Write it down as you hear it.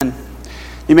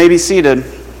You may be seated.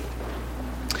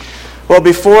 Well,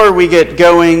 before we get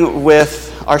going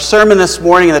with our sermon this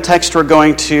morning and the text we're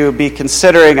going to be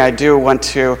considering, I do want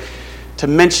to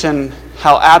mention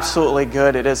how absolutely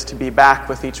good it is to be back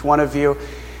with each one of you.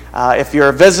 If you're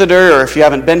a visitor or if you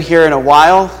haven't been here in a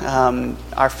while,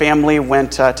 our family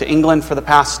went to England for the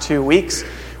past 2 weeks.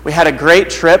 We had a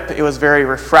great trip. It was very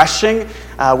refreshing.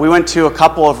 We went to a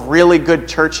couple of really good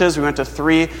churches. We went to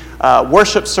 3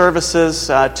 worship services,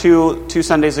 two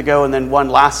Sundays ago and then one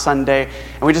last Sunday.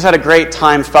 And we just had a great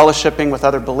time fellowshipping with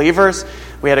other believers.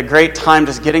 We had a great time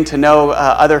just getting to know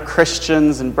other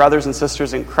Christians and brothers and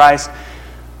sisters in Christ.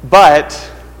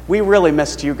 But we really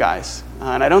missed you guys.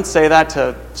 And I don't say that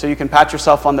so you can pat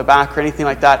yourself on the back or anything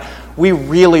like that. We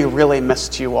really, really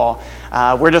missed you all.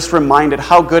 We're just reminded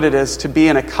how good it is to be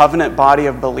in a covenant body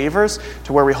of believers,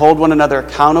 to where we hold one another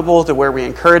accountable, to where we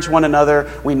encourage one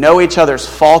another. We know each other's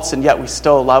faults, and yet we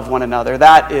still love one another.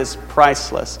 That is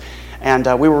priceless. And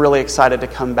we were really excited to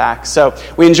come back. So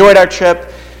we enjoyed our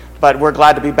trip, but we're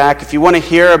glad to be back. If you want to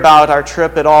hear about our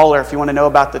trip at all, or if you want to know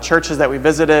about the churches that we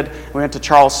visited, we went to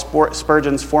Charles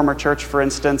Spurgeon's former church, for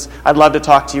instance, I'd love to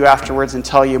talk to you afterwards and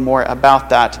tell you more about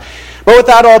that. But with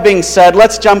that all being said,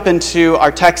 let's jump into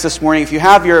our text this morning. If you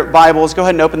have your Bibles, go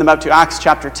ahead and open them up to Acts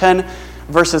chapter 10,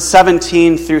 verses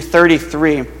 17 through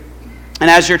 33. And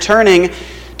as you're turning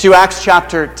to Acts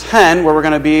chapter 10, where we're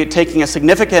going to be taking a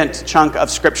significant chunk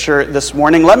of Scripture this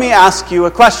morning, let me ask you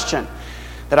a question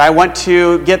that I want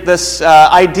to get this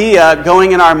idea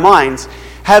going in our minds.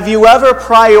 Have you ever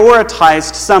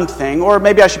prioritized something, or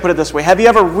maybe I should put it this way, have you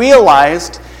ever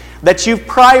realized that you've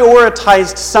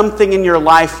prioritized something in your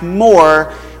life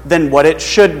more than what it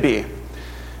should be?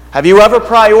 Have you ever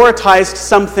prioritized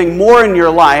something more in your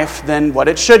life than what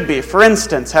it should be? For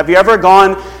instance, have you ever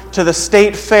gone to the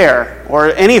state fair, or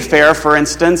any fair, for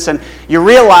instance, and you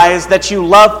realize that you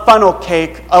love funnel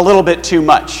cake a little bit too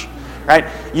much? Right?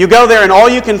 You go there and all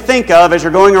you can think of as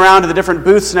you're going around to the different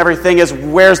booths and everything is,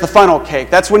 where's the funnel cake?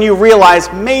 That's when you realize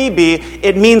maybe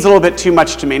it means a little bit too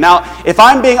much to me. Now, if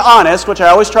I'm being honest, which I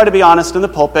always try to be honest in the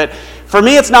pulpit, for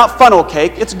me it's not funnel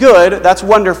cake. It's good, that's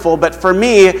wonderful, but for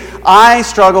me, I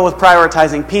struggle with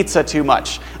prioritizing pizza too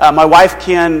much. My wife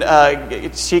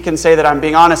she can say that I'm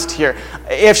being honest here.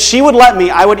 If she would let me,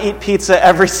 I would eat pizza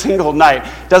every single night.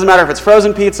 Doesn't matter if it's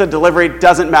frozen pizza, delivery,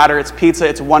 doesn't matter. It's pizza,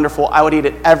 it's wonderful. I would eat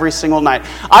it every single night.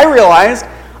 I realized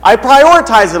I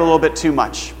prioritize it a little bit too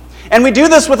much. And we do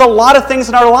this with a lot of things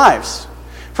in our lives.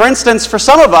 For instance, for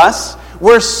some of us,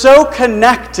 we're so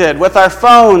connected with our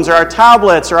phones or our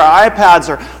tablets or our iPads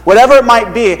or whatever it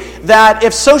might be that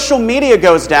if social media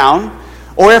goes down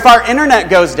or if our internet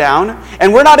goes down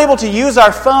and we're not able to use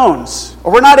our phones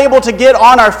or we're not able to get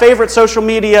on our favorite social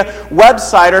media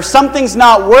website or something's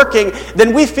not working,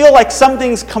 then we feel like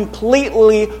something's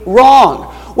completely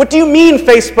wrong. What do you mean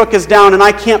Facebook is down and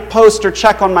I can't post or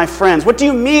check on my friends? What do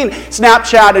you mean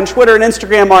Snapchat and Twitter and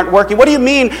Instagram aren't working? What do you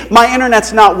mean my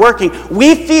internet's not working?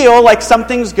 We feel like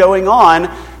something's going on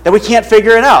that we can't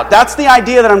figure it out. That's the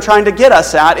idea that I'm trying to get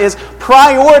us at, is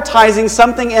prioritizing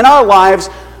something in our lives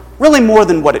really more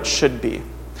than what it should be.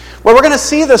 What we're going to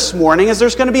see this morning is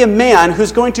there's going to be a man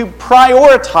who's going to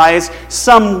prioritize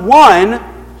someone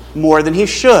more than he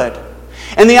should.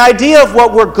 And the idea of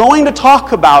what we're going to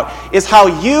talk about is how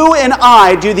you and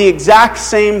I do the exact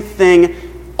same thing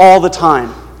all the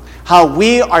time. How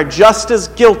we are just as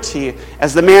guilty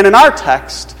as the man in our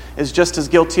text is just as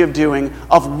guilty of doing,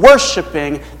 of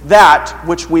worshiping that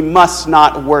which we must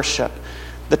not worship.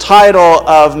 The title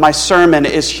of my sermon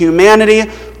is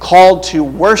Humanity Called to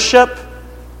Worship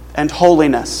and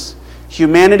Holiness.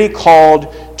 Humanity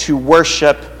called to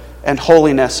worship and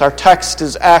holiness. Our text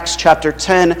is Acts chapter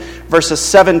 10, verses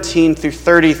 17 through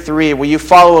 33. Will you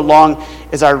follow along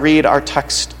as I read our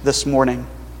text this morning?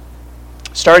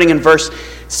 Starting in verse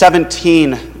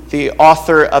 17, the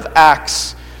author of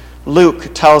Acts,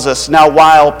 Luke, tells us, "Now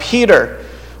while Peter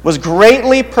was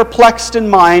greatly perplexed in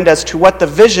mind as to what the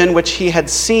vision which he had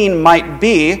seen might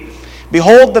be,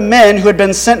 behold, the men who had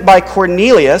been sent by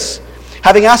Cornelius,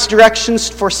 having asked directions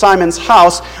for Simon's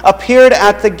house, appeared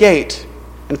at the gate.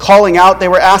 And calling out, they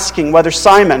were asking whether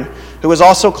Simon, who was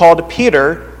also called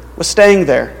Peter, was staying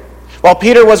there. While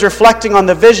Peter was reflecting on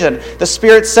the vision, the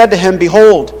Spirit said to him,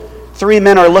 'Behold, 3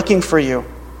 men are looking for you.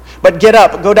 But get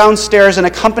up, go downstairs, and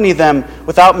accompany them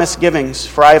without misgivings,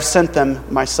 for I have sent them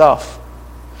myself.'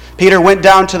 Peter went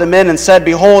down to the men and said,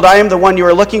 'Behold, I am the one you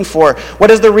are looking for.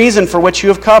 What is the reason for which you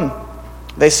have come?'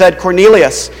 They said,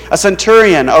 'Cornelius, a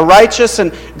centurion, a righteous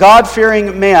and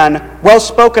God-fearing man, well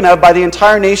spoken of by the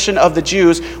entire nation of the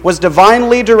Jews, was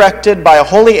divinely directed by a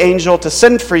holy angel to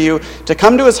send for you to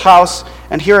come to his house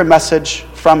and hear a message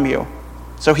from you.'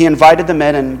 So he invited them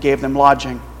in and gave them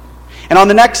lodging. And on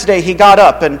the next day he got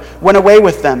up and went away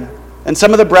with them, and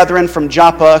some of the brethren from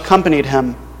Joppa accompanied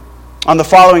him. On the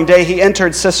following day he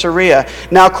entered Caesarea.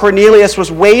 Now Cornelius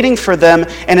was waiting for them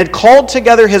and had called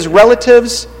together his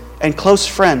relatives and close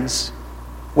friends.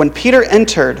 When Peter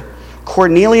entered,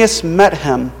 Cornelius met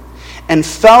him and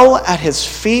fell at his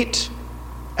feet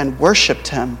and worshipped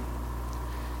him.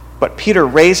 But Peter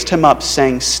raised him up,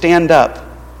 saying, "Stand up,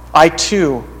 I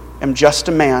too am just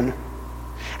a man."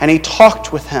 And he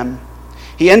talked with him.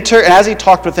 As he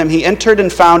talked with him, he entered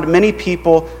and found many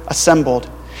people assembled.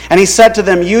 And he said to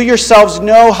them, "You yourselves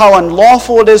know how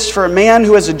unlawful it is for a man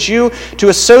who is a Jew to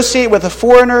associate with a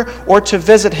foreigner or to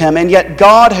visit him. And yet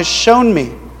God has shown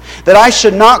me that I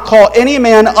should not call any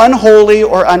man unholy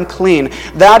or unclean.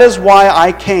 That is why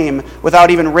I came without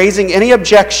even raising any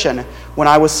objection when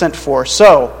I was sent for.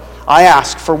 So I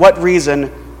ask, for what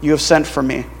reason you have sent for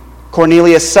me?"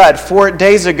 Cornelius said, 4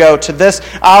 days ago to this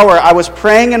hour I was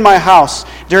praying in my house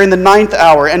during the 9th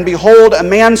hour, and behold, a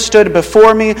man stood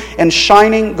before me in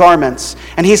shining garments.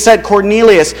 And he said,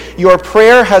 "Cornelius, your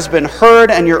prayer has been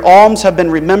heard, and your alms have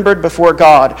been remembered before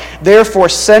God. Therefore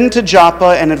send to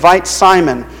Joppa and invite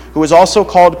Simon, who is also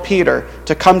called Peter,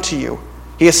 to come to you.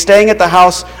 He is staying at the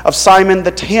house of Simon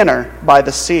the tanner by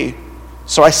the sea."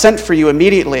 So I sent for you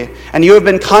immediately, and you have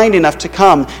been kind enough to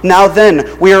come. Now then,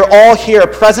 we are all here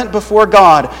present before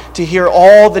God to hear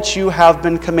all that you have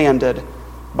been commanded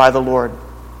by the Lord.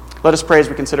 Let us pray as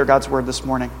we consider God's word this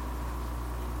morning.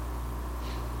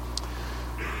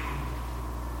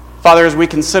 Father, as we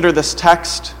consider this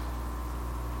text,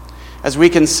 as we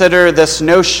consider this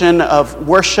notion of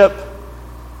worship,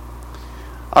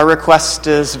 our request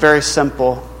is very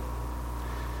simple.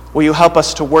 Will you help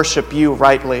us to worship you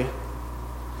rightly?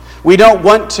 We don't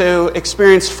want to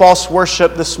experience false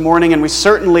worship this morning, and we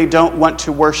certainly don't want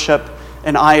to worship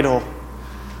an idol.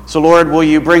 So, Lord, will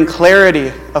you bring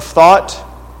clarity of thought,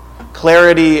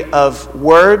 clarity of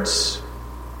words,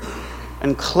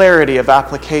 and clarity of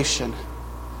application?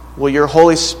 Will your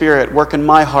Holy Spirit work in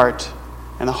my heart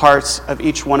and the hearts of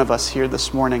each one of us here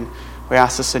this morning? We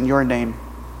ask this in your name.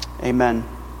 Amen.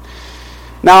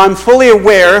 Now, I'm fully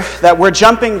aware that we're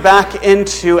jumping back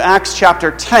into Acts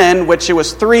chapter 10, which it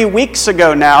was 3 weeks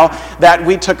ago now that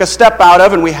we took a step out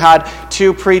of, and we had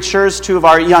two of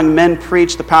our young men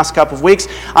preach the past couple of weeks.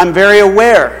 I'm very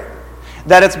aware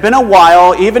that it's been a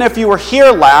while. Even if you were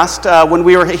here last, when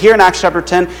we were here in Acts chapter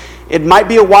 10, it might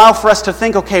be a while for us to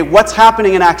think, okay, what's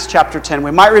happening in Acts chapter 10?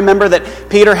 We might remember that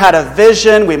Peter had a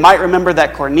vision. We might remember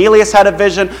that Cornelius had a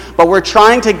vision. But we're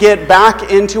trying to get back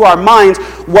into our minds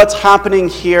what's happening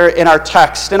here in our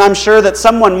text. And I'm sure that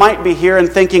someone might be here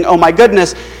and thinking, oh my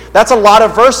goodness, that's a lot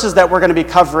of verses that we're going to be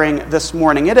covering this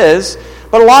morning. It is,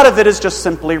 but a lot of it is just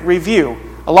simply review.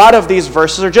 A lot of these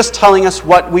verses are just telling us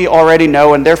what we already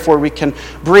know, and therefore we can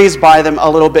breeze by them a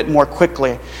little bit more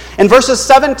quickly. In verses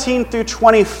 17 through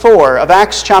 24 of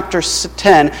Acts chapter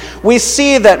 10, we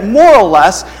see that more or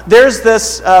less there's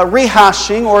this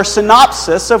rehashing or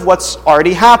synopsis of what's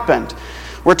already happened.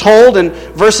 We're told in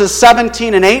verses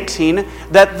 17 and 18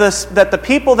 that the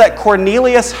people that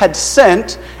Cornelius had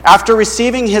sent after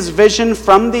receiving his vision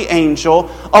from the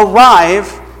angel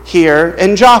arrive here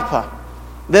in Joppa.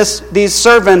 These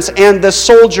servants and this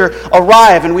soldier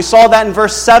arrive, and we saw that in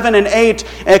verse 7 and 8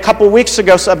 a couple weeks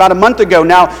ago, so about a month ago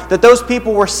now, that those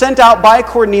people were sent out by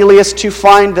Cornelius to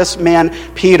find this man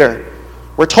Peter.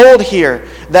 We're told here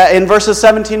that in verses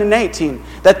 17 and 18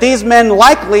 that these men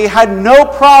likely had no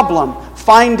problem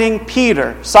finding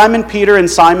Peter, Simon Peter in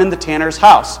Simon the tanner's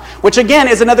house, which again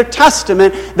is another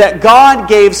testament that God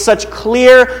gave such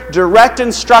clear, direct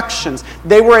instructions.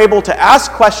 They were able to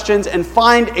ask questions and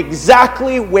find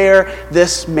exactly where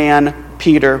this man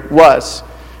Peter was.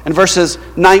 In verses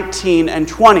 19 and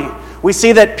 20, we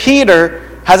see that Peter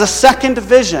has a second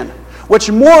vision,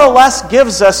 which more or less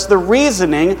gives us the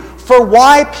reasoning for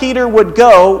why Peter would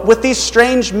go with these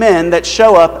strange men that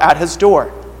show up at his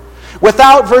door.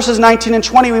 Without verses 19 and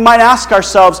 20, we might ask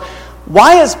ourselves,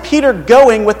 why is Peter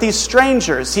going with these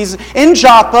strangers? He's in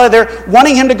Joppa. They're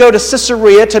wanting him to go to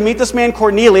Caesarea to meet this man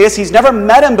Cornelius. He's never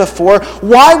met him before.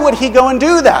 Why would he go and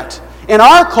do that? In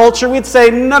our culture, we'd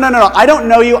say, no, I don't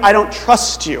know you. I don't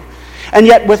trust you. And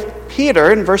yet with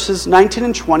Peter, in verses 19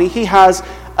 and 20, he has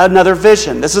another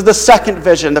vision. This is the second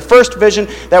vision. The first vision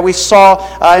that we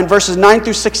saw in verses 9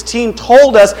 through 16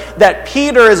 told us that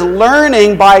Peter is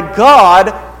learning by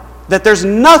God that there's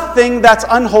nothing that's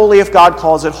unholy if God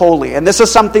calls it holy. And this is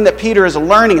something that Peter is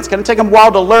learning. It's going to take him a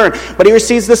while to learn. But he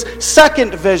receives this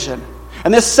second vision.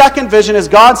 And this second vision is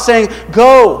God saying,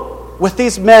 go with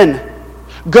these men.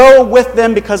 Go with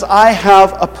them because I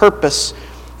have a purpose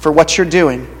for what you're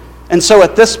doing. And so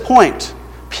at this point,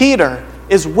 Peter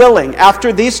is willing,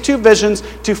 after these two visions,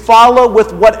 to follow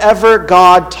with whatever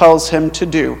God tells him to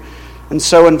do. And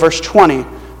so in verse 20,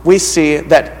 we see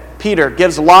that Peter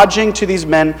gives lodging to these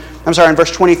men. In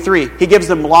verse 23, he gives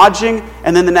them lodging,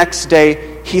 and then the next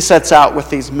day, he sets out with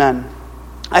these men.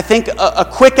 I think a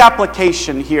quick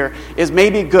application here is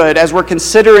maybe good as we're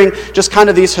considering just kind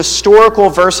of these historical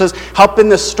verses, helping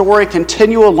the story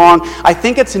continue along. I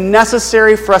think it's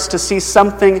necessary for us to see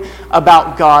something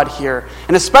about God here.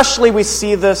 And especially we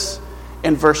see this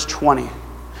in verse 20.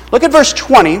 Look at verse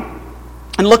 20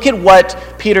 and look at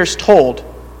what Peter's told.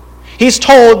 He's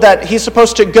told that he's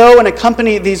supposed to go and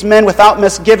accompany these men without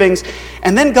misgivings.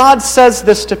 And then God says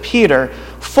this to Peter,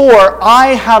 "For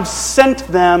I have sent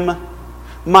them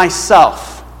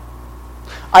myself."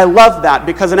 I love that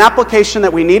because an application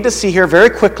that we need to see here very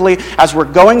quickly as we're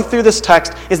going through this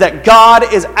text is that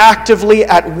God is actively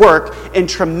at work in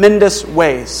tremendous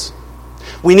ways.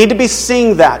 We need to be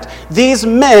seeing that. These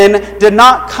men did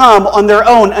not come on their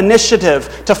own initiative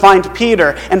to find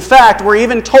Peter. In fact, we're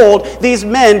even told these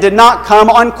men did not come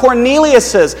on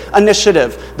Cornelius'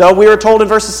 initiative. Though we were told in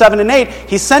verses 7 and 8,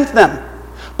 he sent them.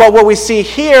 But what we see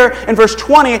here in verse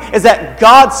 20 is that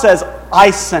God says,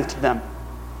 "I sent them."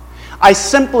 I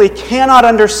simply cannot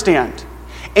understand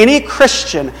any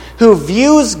Christian who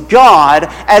views God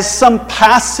as some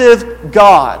passive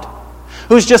God,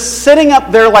 who's just sitting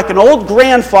up there like an old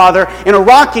grandfather in a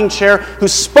rocking chair who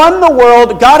spun the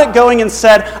world, got it going, and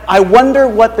said, "I wonder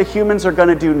what the humans are going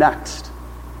to do next."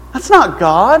 That's not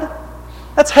God.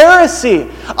 That's heresy.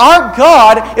 Our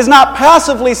God is not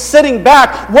passively sitting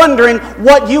back wondering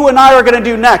what you and I are going to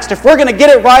do next, if we're going to get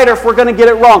it right or if we're going to get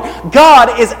it wrong.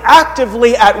 God is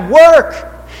actively at work.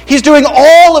 He's doing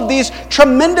all of these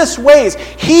tremendous ways.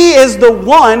 He is the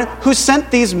one who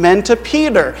sent these men to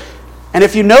Peter. And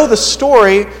if you know the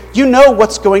story, you know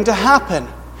what's going to happen.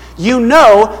 You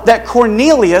know that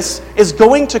Cornelius is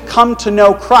going to come to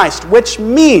know Christ, which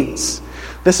means,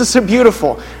 this is so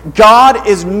beautiful, God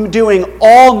is doing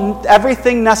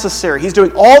everything necessary. He's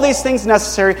doing all these things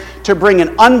necessary to bring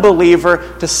an unbeliever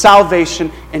to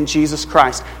salvation in Jesus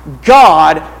Christ.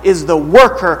 God is the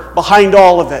worker behind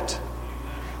all of it.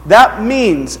 That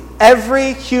means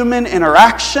every human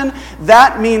interaction.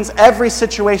 That means every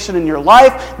situation in your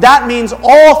life. That means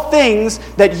all things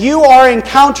that you are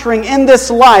encountering in this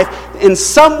life. In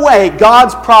some way,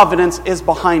 God's providence is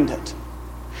behind it.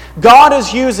 God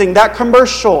is using that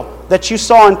commercial that you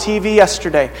saw on TV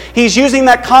yesterday. He's using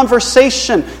that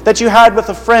conversation that you had with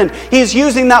a friend. He's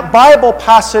using that Bible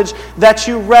passage that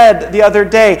you read the other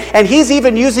day. And He's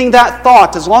even using that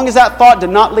thought. As long as that thought did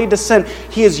not lead to sin,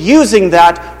 He is using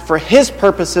that for His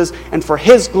purposes and for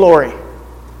His glory.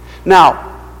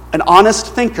 Now, an honest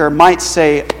thinker might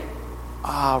say,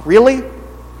 really?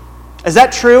 Is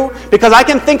that true? Because I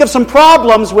can think of some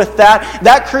problems with that.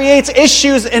 That creates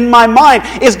issues in my mind.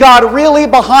 Is God really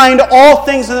behind all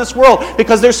things in this world?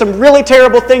 Because there's some really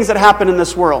terrible things that happen in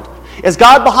this world. Is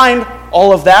God behind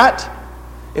all of that?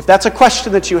 If that's a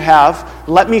question that you have,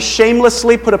 let me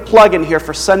shamelessly put a plug in here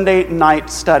for Sunday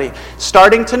night study.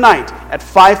 Starting tonight at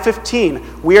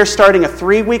 5:15, we are starting a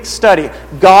 3-week study,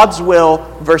 God's will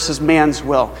versus man's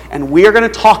will. And we are going to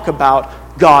talk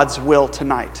about God's will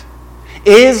tonight.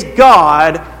 Is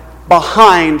God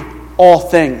behind all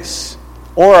things?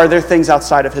 Or are there things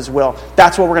outside of His will?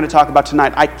 That's what we're going to talk about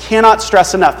tonight. I cannot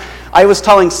stress enough. I was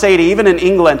telling Sadie, even in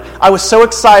England, I was so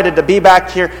excited to be back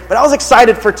here, but I was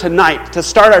excited for tonight, to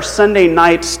start our Sunday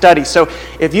night study. So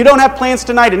if you don't have plans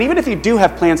tonight, and even if you do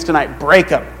have plans tonight, break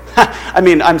them. I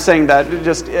mean, I'm saying that,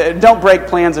 just don't break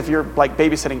plans if you're like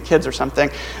babysitting kids or something.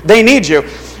 They need you.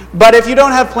 But if you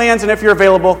don't have plans and if you're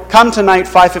available, come tonight,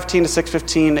 5:15 to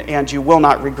 6:15, and you will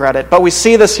not regret it. But we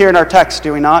see this here in our text,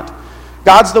 do we not?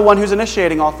 God's the one who's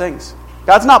initiating all things.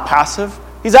 God's not passive.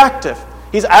 He's active.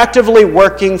 He's actively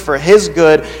working for His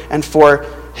good and for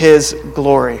His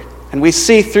glory. And we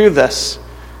see through this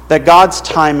that God's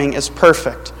timing is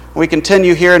perfect. We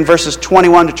continue here in verses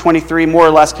 21 to 23, more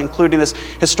or less concluding this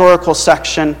historical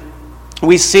section.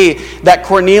 We see that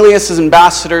Cornelius'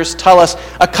 ambassadors tell us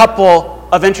a couple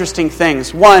of interesting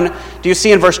things. One, do you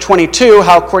see in verse 22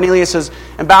 how Cornelius'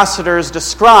 ambassadors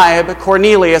describe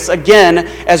Cornelius again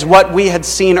as what we had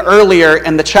seen earlier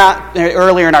in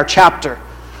our chapter?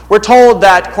 We're told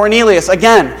that Cornelius,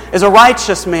 again, is a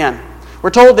righteous man.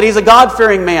 We're told that he's a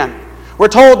God-fearing man. We're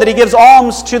told that he gives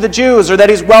alms to the Jews, or that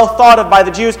he's well thought of by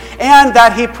the Jews, and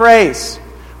that he prays.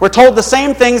 We're told the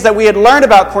same things that we had learned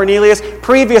about Cornelius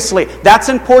previously. That's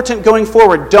important going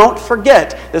forward. Don't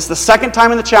forget, this is the second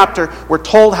time in the chapter, we're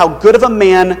told how good of a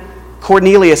man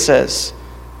Cornelius is.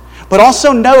 But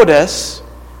also notice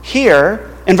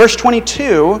here in verse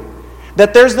 22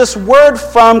 that there's this word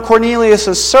from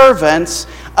Cornelius' servants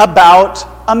about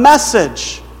a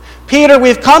message. Peter,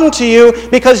 we've come to you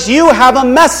because you have a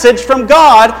message from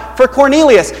God for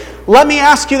Cornelius. Let me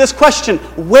ask you this question.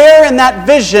 Where in that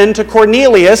vision to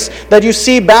Cornelius that you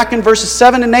see back in verses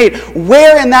 7 and 8,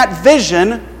 where in that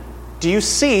vision do you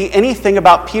see anything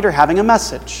about Peter having a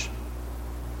message?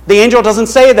 The angel doesn't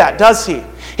say that, does he?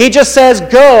 He just says,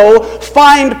 go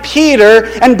find Peter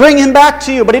and bring him back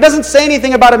to you. But he doesn't say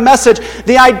anything about a message.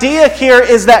 The idea here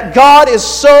is that God is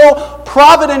so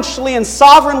providentially and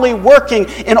sovereignly working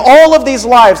in all of these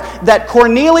lives that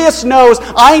Cornelius knows,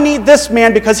 I need this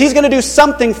man because he's going to do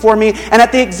something for me. And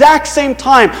at the exact same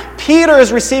time, Peter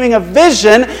is receiving a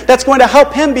vision that's going to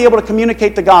help him be able to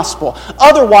communicate the gospel.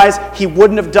 Otherwise, he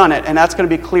wouldn't have done it. And that's going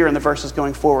to be clear in the verses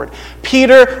going forward.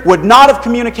 Peter would not have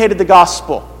communicated the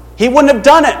gospel. He wouldn't have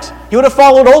done it. He would have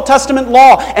followed Old Testament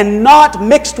law and not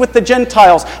mixed with the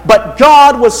Gentiles. But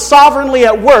God was sovereignly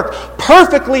at work,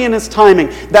 perfectly in His timing,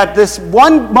 that this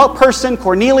one person,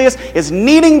 Cornelius, is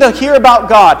needing to hear about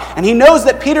God. And he knows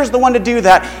that Peter's the one to do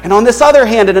that. And on this other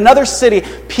hand, in another city,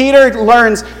 Peter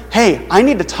learns, hey, I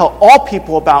need to tell all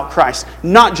people about Christ,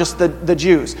 not just the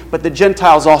Jews, but the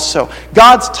Gentiles also.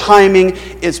 God's timing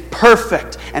is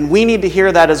perfect, and we need to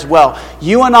hear that as well.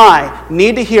 You and I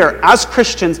need to hear, as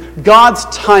Christians, God's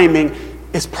timing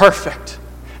is perfect.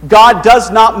 God does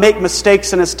not make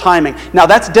mistakes in His timing. Now,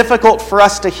 that's difficult for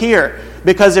us to hear,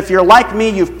 because if you're like me,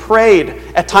 you've prayed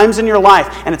at times in your life,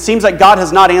 and it seems like God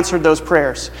has not answered those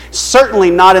prayers.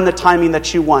 Certainly not in the timing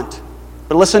that you want.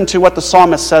 But listen to what the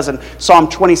psalmist says in Psalm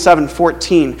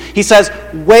 27:14. He says,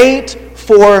 wait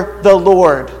for the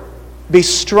Lord. Be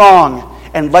strong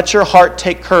and let your heart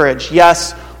take courage.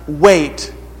 Yes,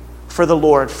 wait for the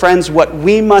Lord. Friends, what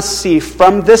we must see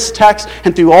from this text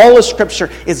and through all of Scripture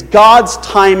is God's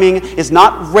timing is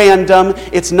not random,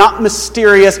 it's not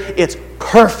mysterious, it's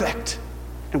perfect.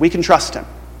 And we can trust Him.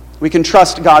 We can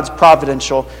trust God's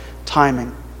providential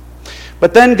timing.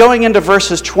 But then going into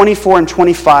verses 24 and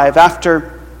 25,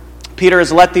 after Peter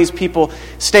has let these people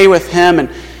stay with him, and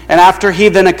after he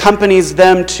then accompanies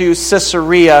them to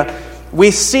Caesarea, we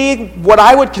see what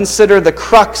I would consider the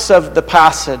crux of the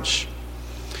passage.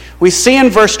 We see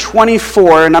in verse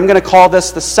 24, and I'm going to call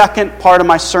this the second part of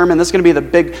my sermon. This is going to be the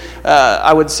big,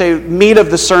 I would say, meat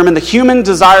of the sermon, the human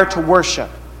desire to worship.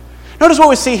 Notice what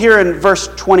we see here in verse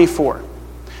 24.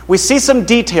 We see some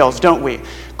details, don't we?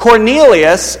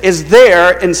 Cornelius is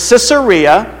there in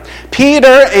Caesarea. Peter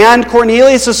and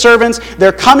Cornelius' servants,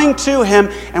 they're coming to him,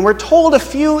 and we're told a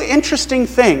few interesting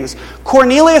things.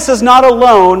 Cornelius is not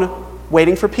alone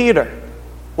waiting for Peter.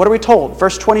 What are we told?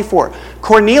 Verse 24.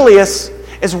 Cornelius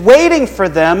is waiting for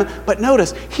them, but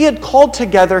notice, he had called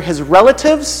together his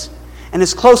relatives and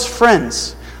his close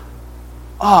friends.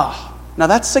 Now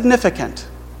that's significant.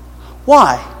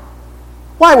 Why?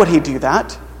 Why would he do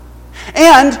that?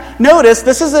 And notice,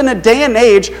 this is in a day and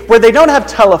age where they don't have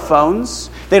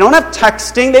telephones, they don't have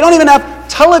texting, they don't even have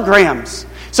telegrams.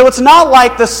 So it's not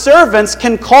like the servants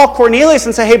can call Cornelius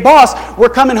and say, hey boss, we're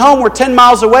coming home, we're 10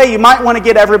 miles away, you might want to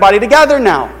get everybody together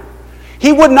now.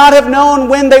 He would not have known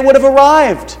when they would have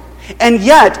arrived. And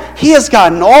yet, he has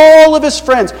gotten all of his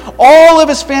friends, all of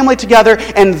his family together,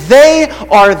 and they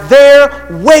are there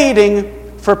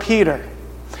waiting for Peter.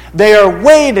 They are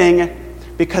waiting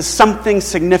because something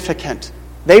significant,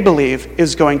 they believe,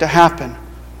 is going to happen.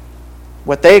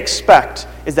 What they expect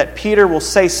is that Peter will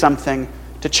say something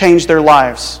to change their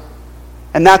lives.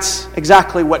 And that's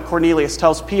exactly what Cornelius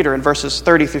tells Peter in verses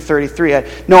 30 through 33.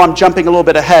 I know I'm jumping a little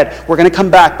bit ahead. We're going to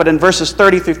come back, but in verses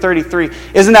 30 through 33,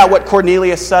 isn't that what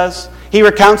Cornelius says? He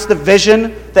recounts the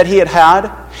vision that he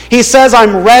had. He says,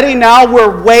 I'm ready now,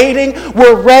 we're waiting,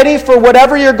 we're ready for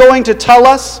whatever you're going to tell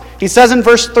us. He says in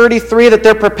verse 33 that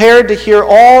they're prepared to hear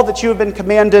all that you have been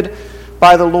commanded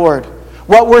by the Lord.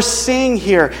 What we're seeing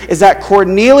here is that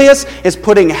Cornelius is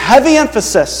putting heavy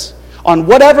emphasis on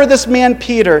whatever this man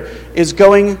Peter is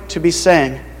going to be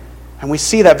saying. And we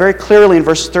see that very clearly in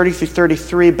verse 30 through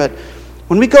 33. But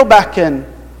when we go back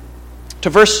in to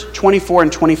verse 24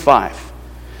 and 25,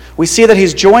 we see that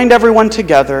he's joined everyone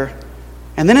together.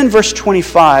 And then in verse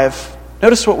 25,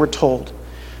 notice what we're told.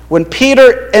 When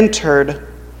Peter entered,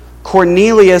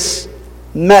 Cornelius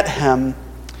met him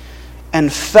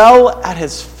and fell at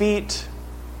his feet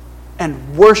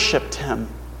and worshipped him.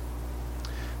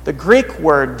 The Greek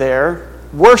word there,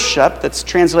 worship, that's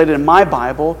translated in my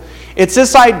Bible, it's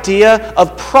this idea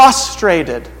of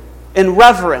prostrated in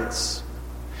reverence.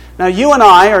 Now, you and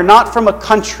I are not from a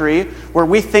country where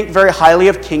we think very highly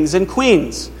of kings and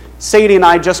queens. Sadie and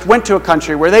I just went to a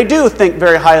country where they do think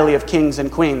very highly of kings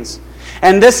and queens.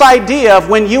 And this idea of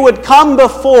when you would come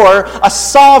before a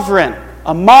sovereign,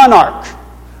 a monarch,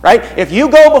 right? If you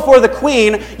go before the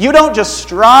queen, you don't just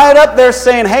stride up there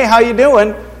saying, "Hey, how you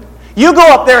doing?" You go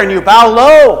up there and you bow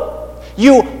low.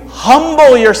 You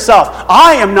humble yourself.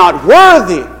 "I am not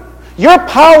worthy. Your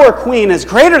power, queen, is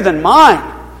greater than mine.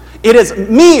 It is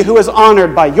me who is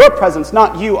honored by your presence,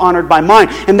 not you honored by mine."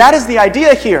 And that is the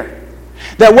idea here.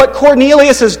 That what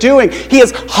Cornelius is doing, he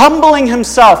is humbling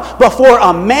himself before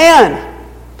a man.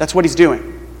 That's what he's doing.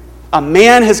 A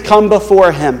man has come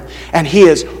before him, and he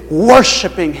is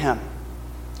worshiping him.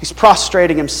 He's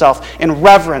prostrating himself in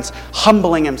reverence,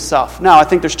 humbling himself. Now, I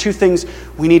think there's two things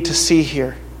we need to see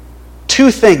here.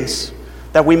 Two things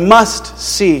that we must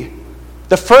see.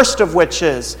 The first of which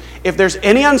is, if there's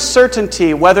any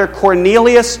uncertainty whether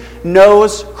Cornelius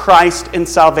knows Christ in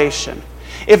salvation,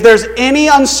 if there's any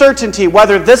uncertainty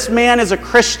whether this man is a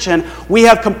Christian, we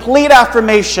have complete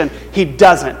affirmation he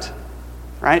doesn't.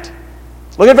 Right?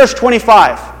 Look at verse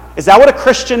 25. Is that what a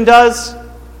Christian does?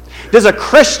 Does a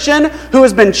Christian who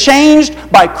has been changed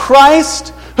by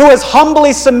Christ, who is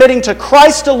humbly submitting to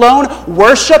Christ alone,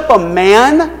 worship a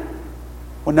man?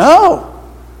 Well, no.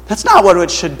 That's not what it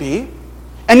should be.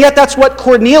 And yet that's what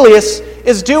Cornelius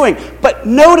is doing. But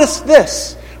notice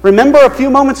this. Remember a few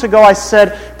moments ago I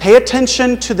said, pay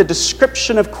attention to the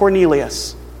description of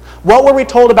Cornelius. What were we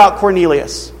told about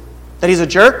Cornelius? That he's a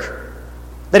jerk?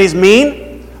 That he's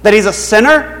mean? That he's a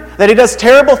sinner? That he does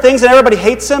terrible things and everybody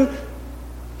hates him?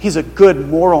 He's a good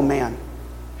moral man.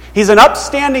 He's an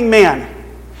upstanding man.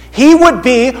 He would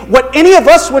be what any of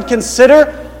us would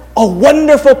consider a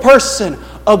wonderful person,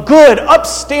 a good,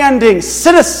 upstanding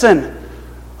citizen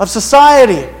of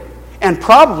society. And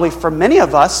probably for many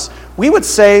of us, we would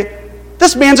say,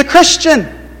 this man's a Christian.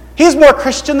 He's more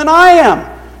Christian than I am.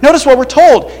 Notice what we're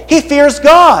told. He fears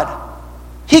God.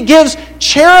 He gives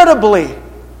charitably.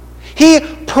 He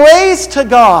prays to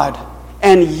God.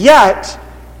 And yet,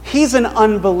 he's an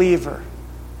unbeliever.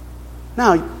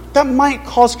 Now, that might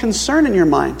cause concern in your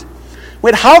mind.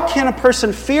 Wait, how can a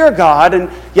person fear God and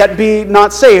yet be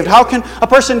not saved? How can a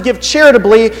person give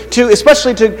charitably to,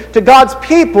 especially to God's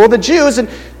people, the Jews, and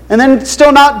then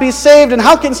still not be saved? And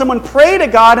how can someone pray to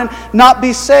God and not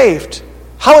be saved?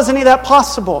 How is any of that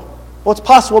possible? Well, it's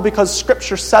possible because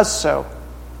Scripture says so.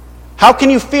 How can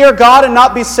you fear God and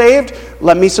not be saved?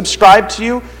 Let me subscribe to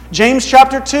you. James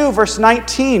chapter 2, verse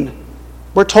 19.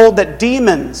 We're told that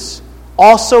demons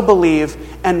also believe,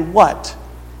 and what?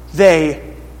 They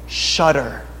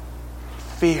shudder.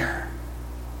 Fear.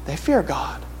 They fear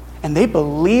God. And they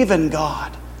believe in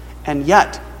God. And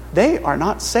yet, they are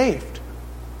not saved.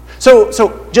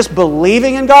 So just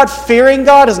believing in God, fearing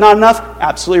God is not enough?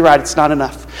 Absolutely right, it's not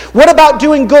enough. What about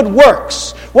doing good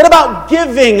works? What about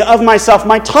giving of myself,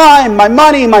 my time, my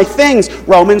money, my things?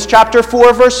 Romans chapter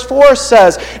 4, verse 4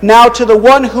 says, "Now to the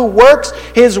one who works,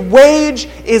 his wage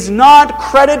is not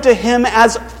credited to him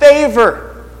as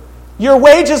favor." Your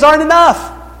wages aren't enough.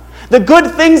 The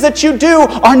good things that you do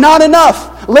are not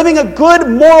enough. Living a good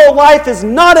moral life is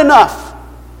not enough.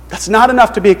 That's not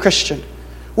enough to be a Christian.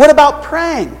 What about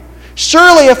praying?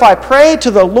 Surely if I pray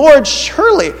to the Lord,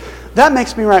 surely that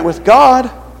makes me right with God.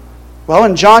 Well,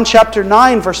 in John chapter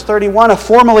 9, verse 31, a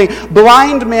formerly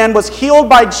blind man was healed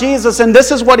by Jesus, and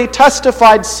this is what he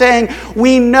testified, saying,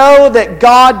 "We know that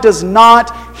God does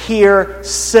not hear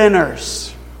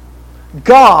sinners."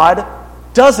 God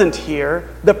doesn't hear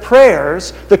the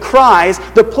prayers, the cries,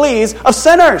 the pleas of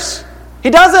sinners. He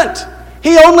doesn't.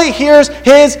 He only hears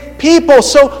his people.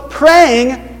 So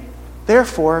praying,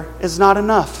 therefore, is not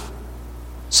enough.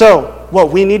 So,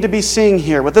 what we need to be seeing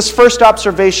here with this first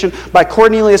observation by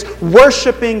Cornelius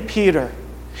worshiping Peter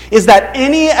is that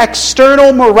any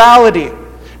external morality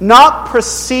not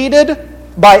preceded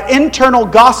by internal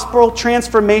gospel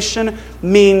transformation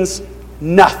means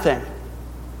nothing.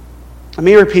 Let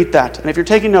me repeat that. And if you're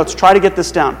taking notes, try to get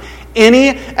this down.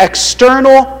 Any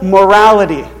external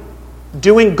morality,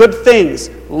 doing good things,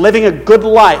 living a good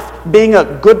life, being a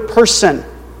good person,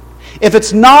 if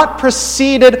it's not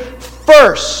preceded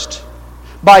first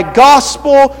by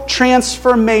gospel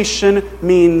transformation,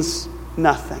 means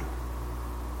nothing.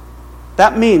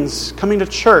 That means coming to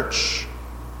church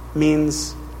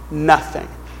means nothing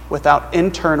without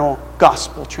internal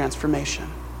gospel transformation.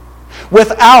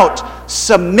 Without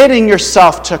submitting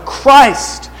yourself to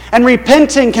Christ and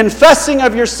repenting, confessing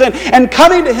of your sin, and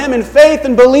coming to Him in faith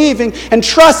and believing and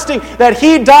trusting that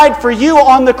He died for you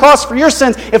on the cross for your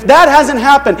sins, if that hasn't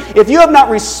happened, if you have not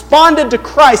responded to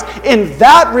Christ in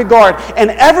that regard,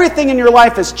 and everything in your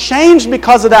life has changed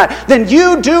because of that, then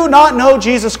you do not know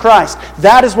Jesus Christ.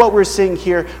 That is what we're seeing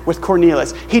here with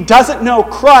Cornelius. He doesn't know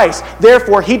Christ,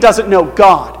 therefore he doesn't know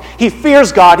God. He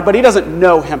fears God, but he doesn't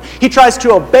know him. He tries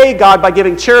to obey God by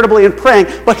giving charitably and praying,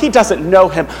 but he doesn't know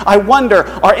him. I wonder,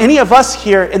 are any of us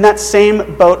here in that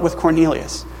same boat with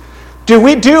Cornelius? Do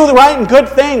we do the right and good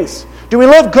things? Do we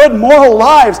live good moral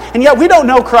lives, and yet we don't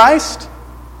know Christ?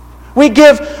 We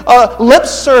give lip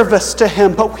service to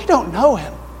him, but we don't know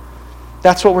him.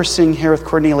 That's what we're seeing here with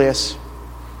Cornelius.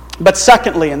 But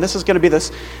secondly, and this is going to be the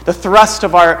thrust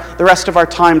of the rest of our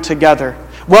time together,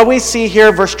 what we see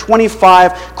here, verse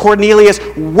 25, Cornelius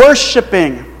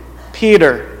worshiping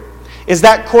Peter, is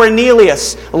that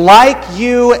Cornelius, like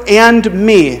you and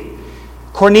me,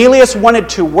 Cornelius wanted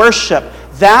to worship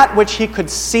that which he could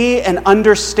see and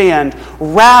understand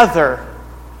rather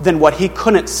than what he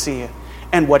couldn't see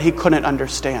and what he couldn't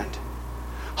understand.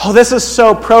 Oh, this is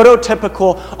so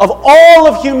prototypical of all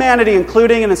of humanity,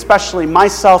 including and especially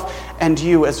myself and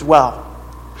you as well.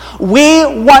 We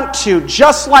want to,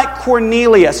 just like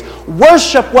Cornelius,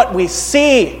 worship what we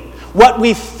see, what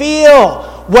we feel,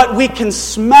 what we can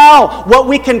smell, what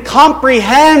we can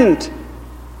comprehend.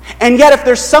 And yet if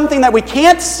there's something that we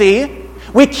can't see,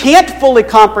 we can't fully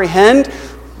comprehend,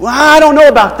 well, I don't know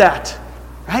about that,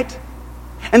 right?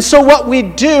 And so what we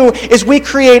do is we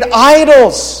create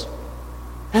idols.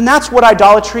 And that's what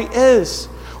idolatry is.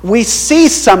 We see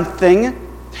something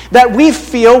that we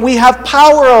feel we have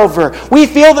power over. We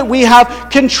feel that we have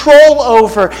control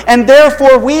over. And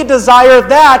therefore we desire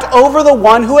that over the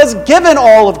one who has given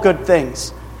all of good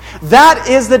things. That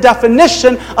is the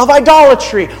definition of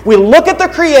idolatry. We look at the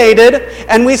created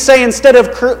and we say, instead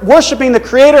of worshiping the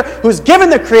Creator who's given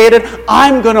the created,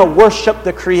 I'm going to worship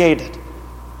the created.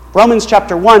 Romans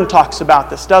chapter 1 talks about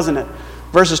this, doesn't it?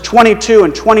 Verses 22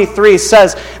 and 23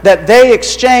 says that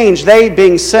they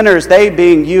being sinners, they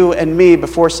being you and me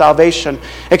before salvation,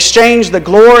 exchanged the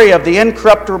glory of the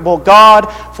incorruptible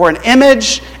God for an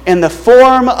image in the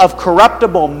form of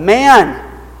corruptible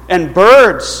man and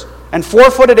birds and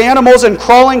four-footed animals and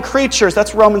crawling creatures.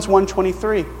 That's Romans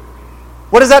 1:23.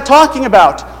 What is that talking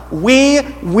about? We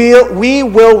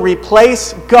will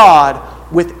replace God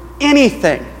with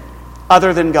anything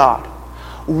other than God.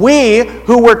 We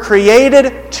who were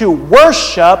created to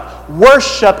worship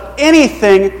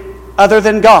anything other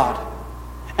than God.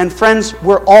 And friends,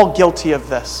 we're all guilty of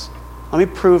this. Let me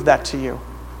prove that to you.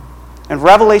 In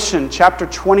Revelation chapter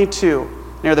 22,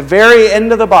 near the very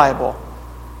end of the Bible,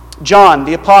 John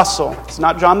the Apostle, it's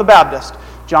not John the Baptist,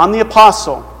 John the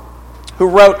Apostle, who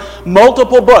wrote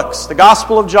multiple books, the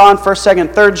Gospel of John, 1st,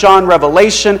 2nd, 3rd John,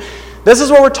 Revelation. This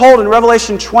is what we're told in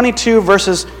Revelation 22,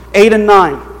 verses 8 and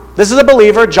 9. This is a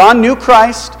believer. John knew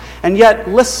Christ, and yet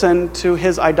listen to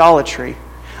his idolatry.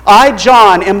 I,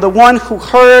 John, am the one who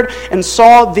heard and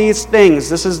saw these things.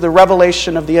 This is the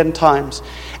revelation of the end times.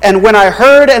 And when I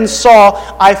heard and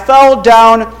saw, I fell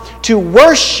down to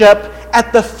worship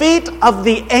at the feet of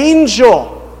the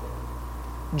angel.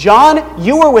 John,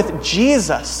 you were with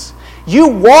Jesus. You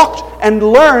walked and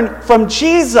learned from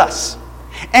Jesus.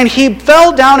 And he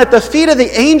fell down at the feet of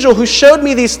the angel who showed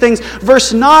me these things.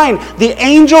 Verse 9, the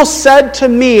angel said to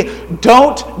me,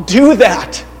 don't do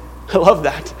that. I love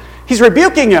that. He's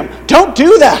rebuking him. Don't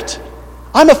do that.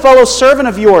 I'm a fellow servant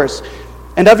of yours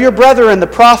and of your brethren, the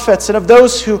prophets, and of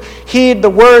those who heed the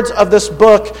words of this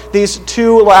book. These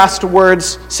two last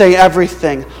words say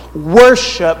everything.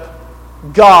 Worship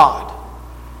God.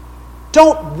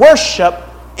 Don't worship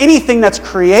anything that's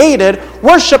created.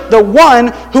 Worship the one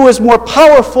who is more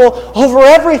powerful over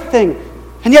everything.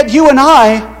 And yet you and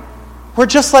I, we're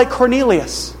just like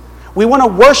Cornelius. We want to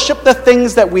worship the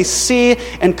things that we see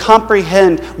and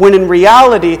comprehend, when in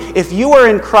reality, if you are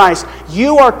in Christ,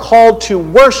 you are called to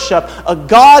worship a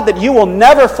God that you will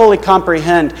never fully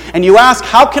comprehend. And you ask,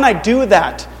 how can I do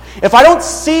that? If I don't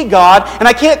see God and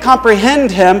I can't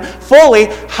comprehend Him fully,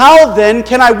 how then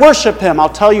can I worship Him? I'll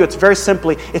tell you, it's very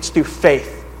simply, it's through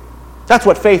faith. That's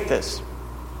what faith is.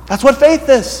 That's what faith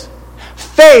is.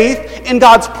 Faith in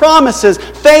God's promises,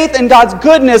 faith in God's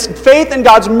goodness, faith in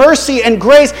God's mercy and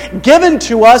grace given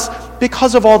to us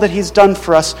because of all that He's done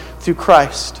for us through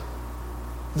Christ.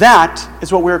 That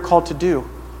is what we're called to do.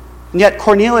 And yet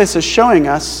Cornelius is showing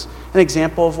us an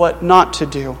example of what not to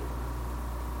do.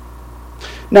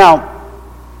 Now,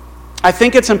 I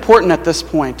think it's important at this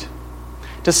point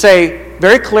to say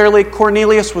very clearly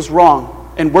Cornelius was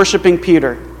wrong in worshiping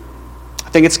Peter.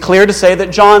 I think it's clear to say that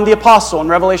John the Apostle in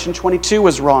Revelation 22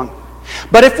 was wrong.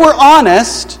 But if we're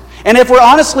honest, and if we're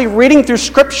honestly reading through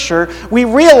Scripture, we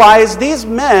realize these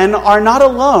men are not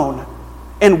alone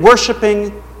in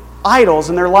worshiping idols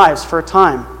in their lives for a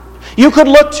time. You could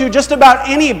look to just about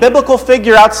any biblical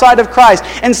figure outside of Christ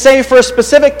and say for a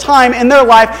specific time in their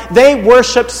life, they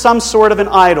worshiped some sort of an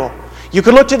idol. You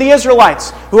could look to the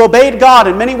Israelites, who obeyed God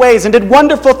in many ways and did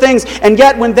wonderful things, and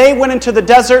yet when they went into the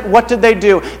desert, what did they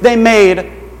do? They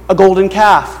made a golden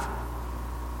calf.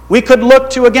 We could look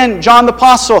to, again, John the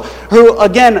Apostle, who,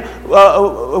 again,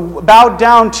 bowed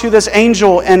down to this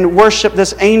angel and worshiped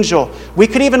this angel. We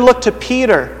could even look to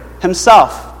Peter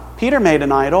himself. Peter made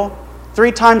an idol.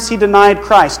 3 times he denied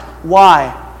Christ.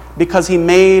 Why? Because he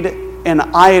made an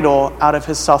idol out of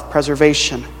his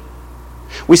self-preservation.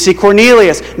 We see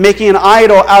Cornelius making an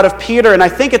idol out of Peter, and I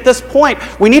think at this point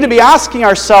we need to be asking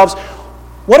ourselves,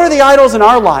 what are the idols in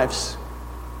our lives?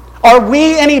 Are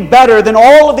we any better than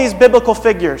all of these biblical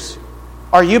figures?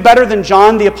 Are you better than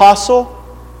John the Apostle?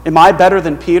 Am I better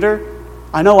than Peter?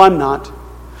 I know I'm not.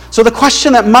 So the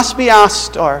question that must be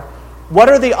asked are, what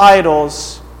are the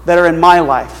idols that are in my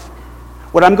life?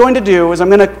 What I'm going to do is I'm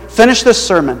going to finish this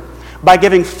sermon by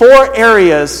giving 4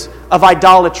 areas of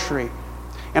idolatry.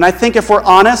 And I think if we're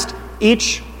honest,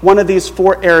 each one of these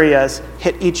 4 areas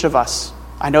hit each of us.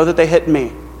 I know that they hit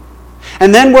me.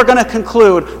 And then we're going to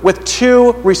conclude with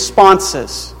 2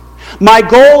 responses. My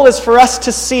goal is for us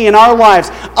to see in our lives,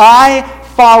 I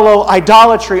follow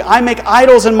idolatry. I make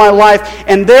idols in my life,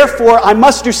 and therefore I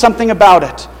must do something about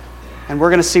it. And we're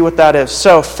going to see what that is.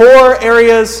 So, 4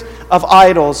 areas of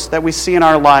idols that we see in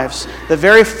our lives. The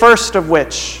very first of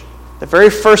which,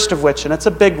 and it's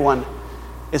a big one,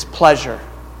 is pleasure.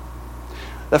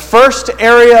 The first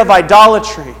area of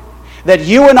idolatry that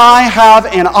you and I have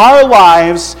in our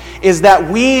lives is that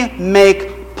we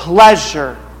make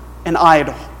pleasure an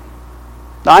idol.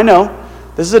 Now, I know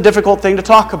this is a difficult thing to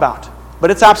talk about,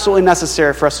 but it's absolutely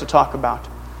necessary for us to talk about.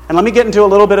 And let me get into a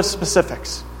little bit of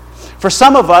specifics. For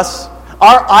some of us,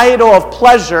 our idol of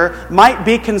pleasure might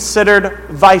be considered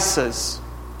vices.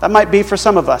 That might be for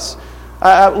some of us.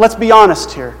 Let's be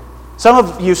honest here. Some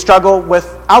of you struggle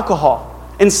with alcohol.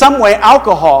 In some way,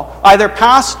 alcohol, either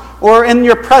past or in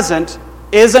your present,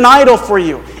 is an idol for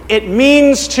you. It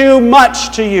means too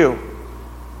much to you.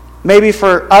 Maybe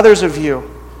for others of you,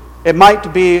 it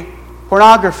might be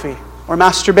pornography or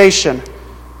masturbation.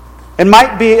 It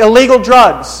might be illegal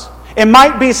drugs. It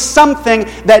might be something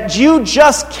that you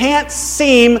just can't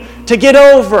seem to get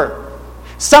over.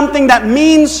 Something that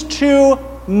means too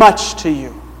much to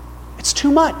you. It's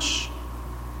too much.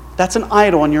 That's an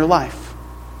idol in your life.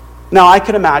 Now, I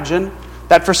can imagine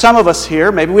that for some of us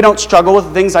here, maybe we don't struggle with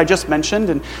the things I just mentioned,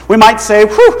 and we might say,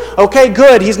 whew, okay,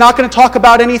 good, he's not going to talk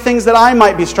about any things that I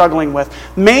might be struggling with.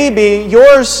 Maybe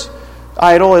yours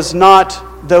idol is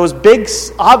not those big,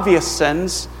 obvious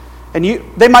sins, and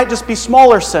they might just be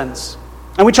smaller sins.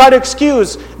 And we try to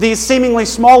excuse these seemingly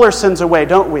smaller sins away,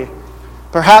 don't we?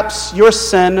 Perhaps your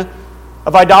sin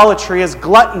of idolatry is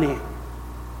gluttony.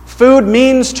 Food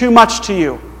means too much to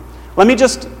you. Let me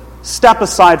just step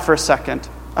aside for a second.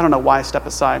 I don't know why I step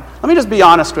aside. Let me just be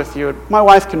honest with you. My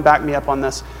wife can back me up on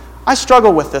this. I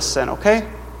struggle with this sin, okay?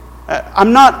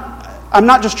 I'm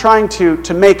not just trying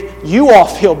to make you all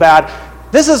feel bad.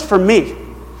 This is for me.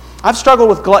 I've struggled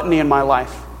with gluttony in my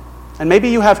life. And maybe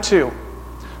you have too.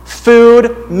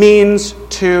 Food means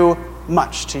too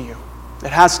much to you.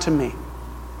 It has to me.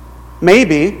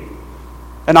 Maybe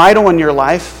an idol in your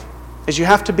life is you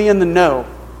have to be in the know.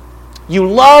 You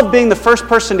love being the first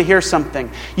person to hear something.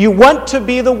 You want to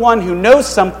be the one who knows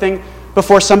something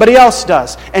before somebody else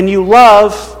does. And you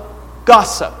love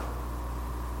gossip.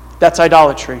 That's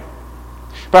idolatry.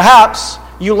 Perhaps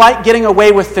you like getting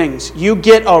away with things. You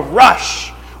get a rush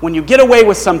when you get away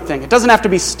with something. It doesn't have to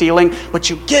be stealing, but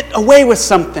you get away with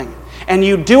something. And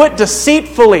you do it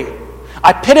deceitfully.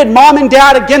 I pitted mom and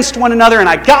dad against one another and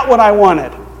I got what I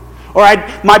wanted. Or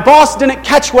my boss didn't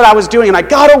catch what I was doing and I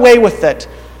got away with it.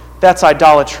 That's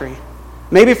idolatry.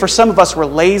 Maybe for some of us, we're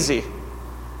lazy.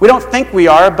 We don't think we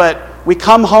are, but we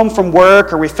come home from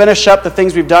work or we finish up the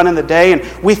things we've done in the day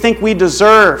and we think we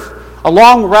deserve a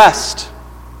long rest.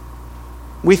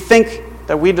 We think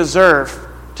that we deserve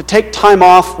to take time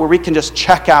off where we can just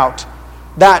check out.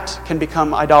 That can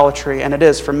become idolatry, and it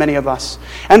is for many of us.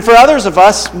 And for others of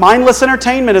us, mindless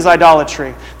entertainment is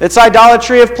idolatry. It's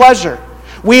idolatry of pleasure.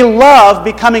 We love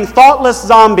becoming thoughtless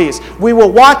zombies. We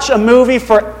will watch a movie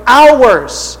for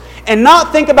hours and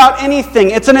not think about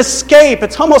anything. It's an escape.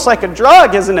 It's almost like a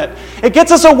drug, isn't it? It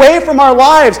gets us away from our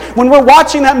lives. When we're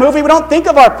watching that movie, we don't think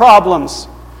of our problems.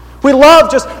 We love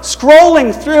just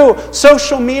scrolling through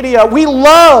social media. We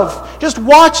love just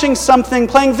watching something,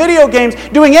 playing video games,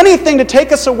 doing anything to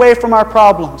take us away from our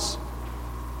problems.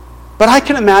 But I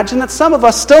can imagine that some of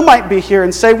us still might be here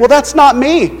and say, well, that's not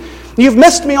me. You've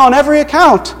missed me on every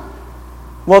account.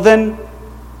 Well then,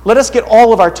 let us get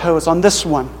all of our toes on this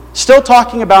one. Still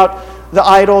talking about the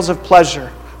idols of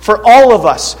pleasure. For all of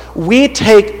us, we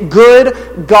take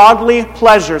good, godly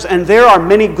pleasures, and there are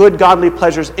many good, godly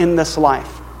pleasures in this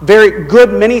life. Very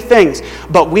good, many things.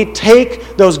 But we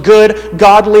take those good,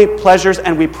 godly pleasures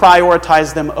and we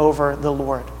prioritize them over the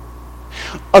Lord.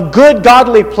 A good,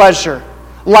 godly pleasure,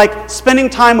 like spending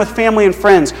time with family and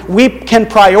friends, we can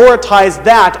prioritize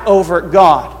that over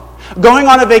God. Going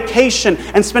on a vacation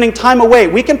and spending time away,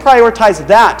 we can prioritize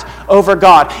that over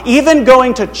God. Even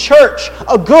going to church,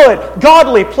 a good,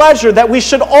 godly pleasure that we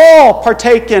should all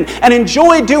partake in and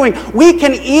enjoy doing, we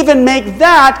can even make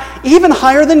that even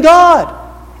higher than God.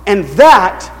 And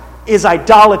that is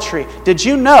idolatry. Did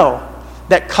you know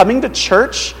that coming to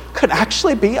church could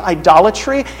actually be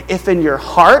idolatry if in your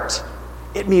heart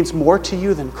it means more to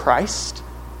you than Christ?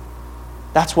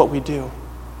 That's what we do.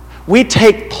 We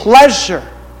take pleasure,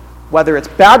 whether it's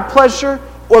bad pleasure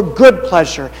or good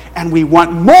pleasure, and we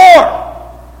want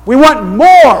more. We want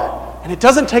more. And it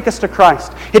doesn't take us to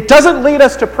Christ. It doesn't lead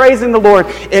us to praising the Lord.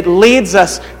 It leads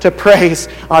us to praise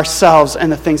ourselves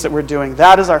and the things that we're doing.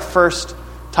 That is our first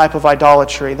type of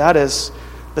idolatry. That is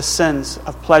the sins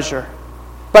of pleasure.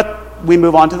 But we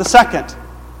move on to the second.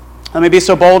 Let me be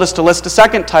so bold as to list a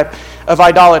second type of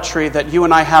idolatry that you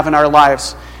and I have in our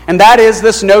lives. And that is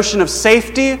this notion of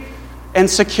safety and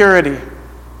security.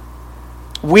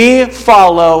 We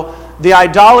follow the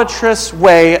idolatrous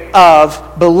way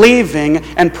of believing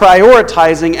and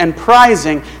prioritizing and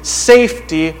prizing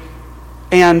safety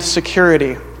and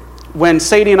security. When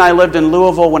Sadie and I lived in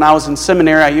Louisville when I was in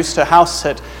seminary, I used to house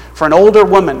sit for an older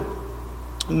woman.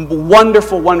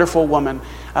 Wonderful, wonderful woman.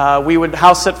 We would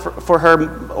house sit for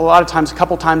her a lot of times, a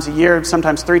couple times a year,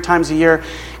 sometimes 3 times a year.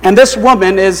 And this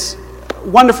woman is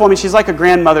wonderful. I mean, she's like a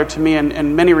grandmother to me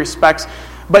in many respects.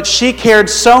 But she cared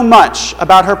so much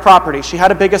about her property. She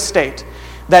had a big estate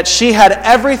that she had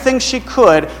everything she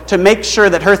could to make sure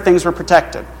that her things were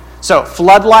protected. So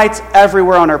floodlights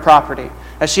everywhere on her property.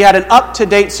 She had an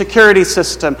up-to-date security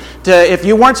system. If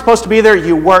you weren't supposed to be there,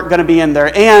 you weren't going to be in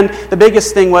there. And the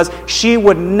biggest thing was she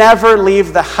would never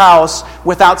leave the house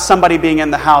without somebody being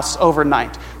in the house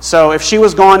overnight. So if she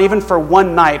was gone, even for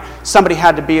one night, somebody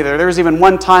had to be there. There was even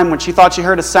one time when she thought she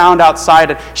heard a sound outside,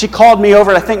 and she called me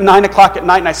over at, I think, 9 o'clock at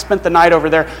night, and I spent the night over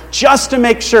there just to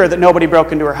make sure that nobody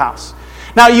broke into her house.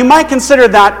 Now, you might consider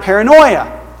that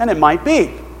paranoia, and it might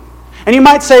be. And you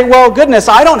might say, well, goodness,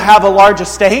 I don't have a large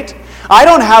estate. I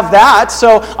don't have that,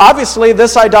 so obviously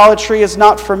this idolatry is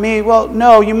not for me. Well,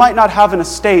 no, you might not have an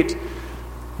estate.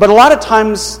 But a lot of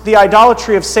times, the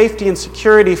idolatry of safety and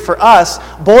security for us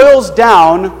boils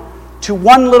down to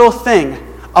one little thing,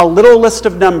 a little list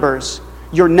of numbers,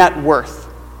 your net worth.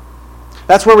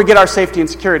 That's where we get our safety and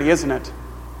security, isn't it?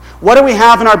 What do we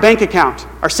have in our bank account,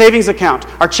 our savings account,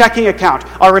 our checking account,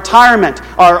 our retirement,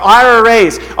 our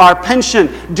IRAs, our pension?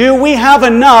 Do we have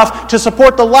enough to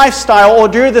support the lifestyle or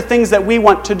do the things that we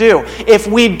want to do? If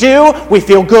we do, we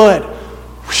feel good.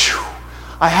 Whew,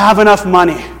 I have enough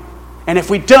money. And if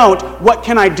we don't, what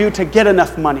can I do to get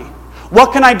enough money?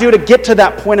 What can I do to get to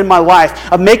that point in my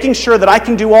life of making sure that I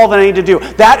can do all that I need to do?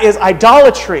 That is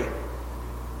idolatry.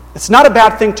 It's not a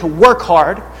bad thing to work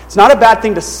hard. It's not a bad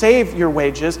thing to save your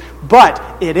wages, but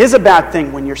it is a bad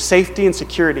thing when your safety and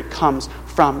security comes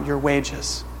from your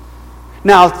wages.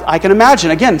 Now, I can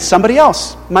imagine, again, somebody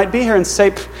else might be here and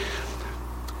say,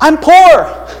 I'm poor.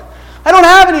 I don't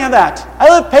have any of that. I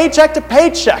live paycheck to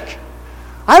paycheck.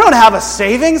 I don't have a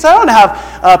savings. I don't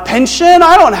have a pension.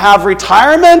 I don't have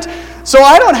retirement. So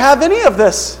I don't have any of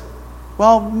this.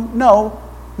 Well, no,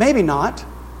 maybe not.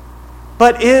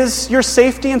 But is your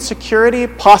safety and security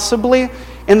possibly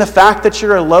in the fact that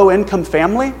you're a low-income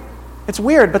family? It's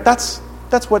weird, but that's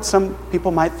what some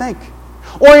people might think.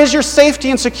 Or is your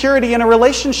safety and security in a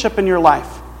relationship in your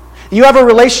life? You have a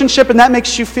relationship and that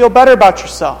makes you feel better about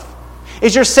yourself.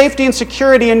 Is your safety and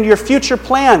security in your future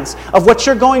plans of what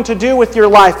you're going to do with your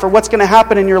life or what's going to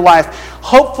happen in your life?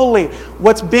 Hopefully,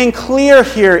 what's being clear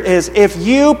here is if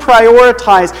you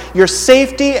prioritize your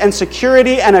safety and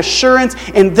security and assurance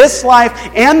in this life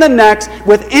and the next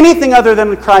with anything other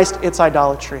than Christ, it's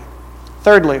idolatry.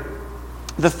 Thirdly,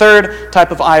 the third type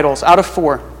of idols out of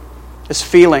 4 is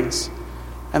feelings.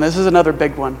 And this is another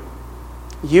big one.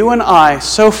 You and I,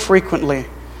 so frequently,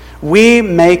 we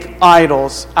make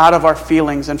idols out of our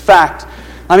feelings. In fact,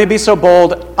 let me be so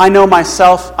bold, I know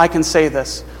myself, I can say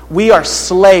this. We are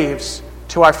slaves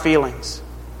to our feelings.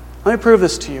 Let me prove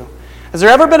this to you. Has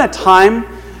there ever been a time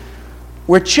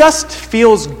where it just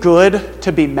feels good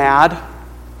to be mad?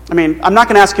 I mean, I'm not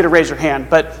going to ask you to raise your hand,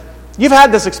 but you've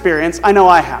had this experience. I know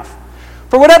I have.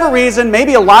 For whatever reason,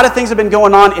 maybe a lot of things have been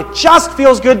going on. It just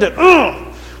feels good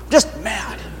to, just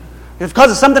mad. It's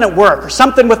because of something at work or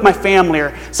something with my family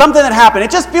or something that happened. It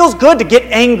just feels good to get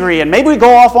angry, and maybe we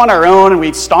go off on our own and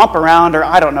we stomp around, or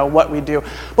I don't know what we do.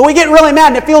 But we get really mad,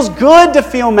 and it feels good to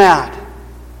feel mad.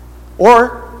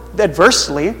 Or,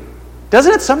 adversely,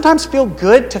 doesn't it sometimes feel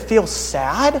good to feel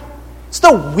sad? It's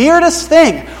the weirdest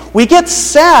thing. We get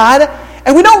sad,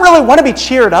 and we don't really want to be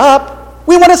cheered up.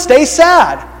 We want to stay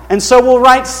sad. And so we'll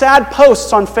write sad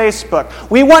posts on Facebook.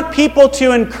 We want people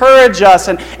to encourage us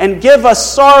and give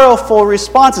us sorrowful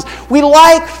responses. We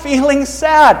like feeling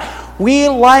sad. We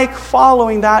like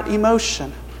following that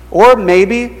emotion. Or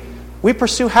maybe we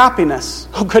pursue happiness.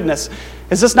 Oh goodness,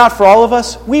 is this not for all of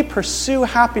us? We pursue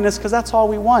happiness because that's all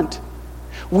we want.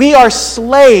 We are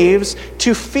slaves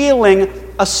to feeling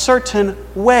a certain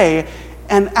way,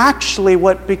 and actually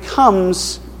what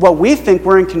we think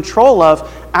we're in control of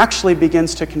actually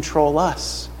begins to control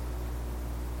us.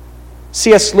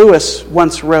 C.S. Lewis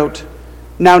once wrote,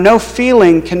 "Now no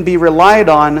feeling can be relied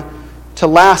on to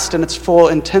last in its full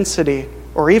intensity,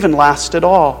 or even last at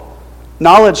all.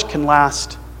 Knowledge can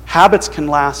last, habits can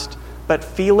last, but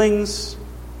feelings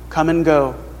come and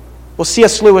go." Well,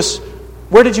 C.S. Lewis,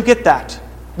 where did you get that?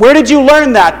 Where did you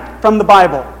learn that from the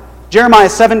Bible? Jeremiah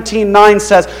 17:9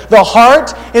 says, "The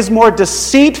heart is more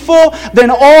deceitful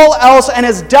than all else and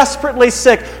is desperately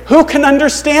sick. Who can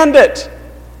understand it?"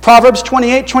 Proverbs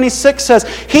 28:26 says,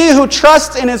 "He who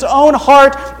trusts in his own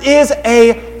heart is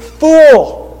a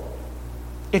fool."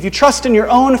 If you trust in your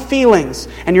own feelings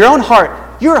and your own heart,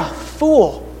 you're a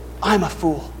fool. I'm a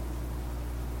fool.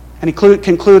 And he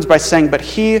concludes by saying, "But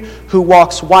he who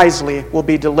walks wisely will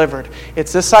be delivered."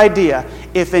 It's this idea,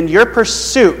 if in your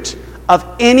pursuit of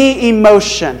any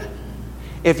emotion,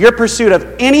 if your pursuit of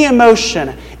any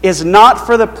emotion is not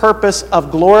for the purpose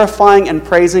of glorifying and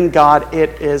praising God,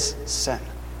 it is sin.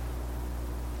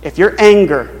 If your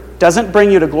anger doesn't bring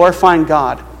you to glorifying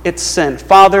God, it's sin.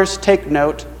 Fathers, take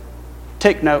note.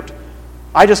 Take note.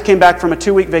 I just came back from a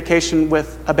 2-week vacation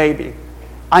with a baby.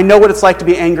 I know what it's like to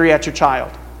be angry at your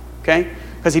child, okay?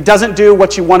 Because he doesn't do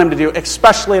what you want him to do,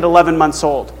 especially at 11 months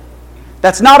old.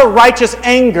 That's not a righteous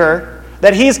anger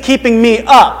that he's keeping me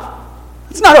up.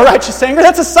 It's not a righteous anger.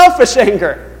 That's a selfish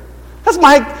anger. That's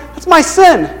my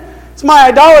sin. It's my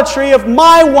idolatry of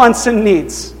my wants and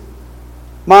needs.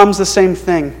 Mom's the same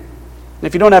thing. And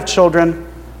if you don't have children,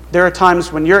 there are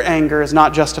times when your anger is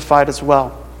not justified as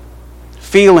well.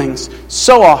 Feelings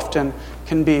so often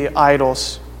can be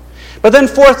idols. But then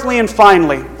fourthly and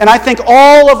finally, and I think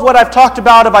all of what I've talked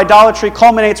about of idolatry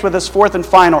culminates with this fourth and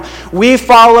final. We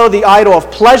follow the idol of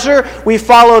pleasure, we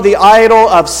follow the idol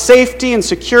of safety and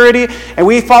security, and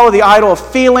we follow the idol of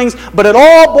feelings, but it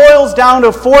all boils down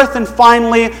to fourth and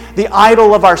finally, the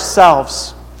idol of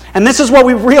ourselves. And this is what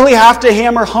we really have to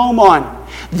hammer home on.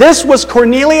 This was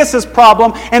Cornelius'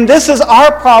 problem, and this is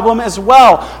our problem as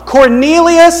well.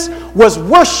 Cornelius was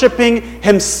worshiping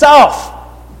himself.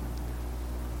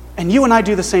 And you and I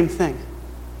do the same thing.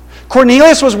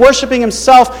 Cornelius was worshiping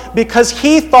himself because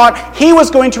he thought he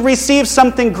was going to receive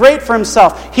something great for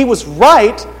himself. He was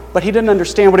right, but he didn't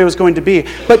understand what it was going to be.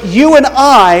 But you and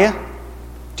I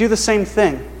do the same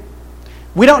thing.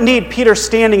 We don't need Peter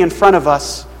standing in front of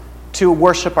us to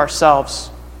worship ourselves.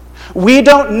 We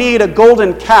don't need a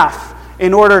golden calf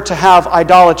in order to have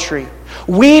idolatry.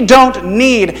 We don't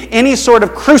need any sort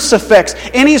of crucifix,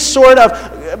 any sort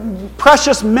of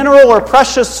precious mineral or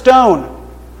precious stone.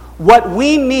 What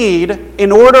we need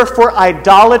in order for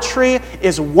idolatry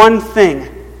is one thing.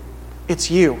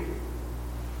 It's you.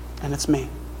 And it's me.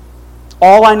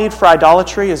 All I need for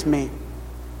idolatry is me.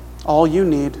 All you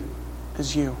need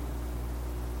is you.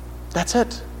 That's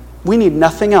it. We need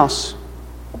nothing else.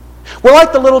 We're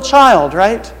like the little child,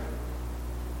 right?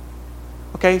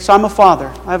 Okay, so I'm a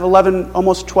father. I have 11,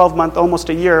 almost 12-month, almost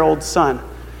a year-old son.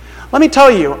 Let me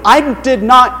tell you, I did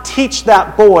not teach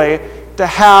that boy to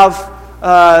have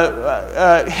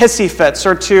hissy fits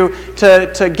or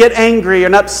to get angry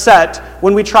and upset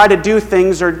when we try to do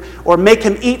things or make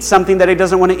him eat something that he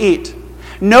doesn't want to eat.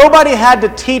 Nobody had to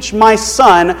teach my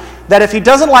son that if he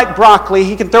doesn't like broccoli,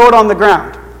 he can throw it on the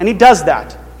ground. And he does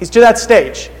that. He's to that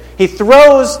stage. He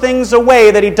throws things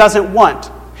away that he doesn't want.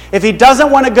 If he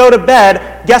doesn't want to go to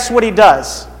bed, guess what he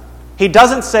does? He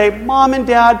doesn't say, "Mom and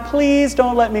Dad, please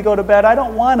don't let me go to bed. I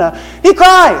don't want to." He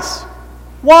cries.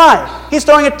 Why? He's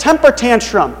throwing a temper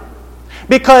tantrum.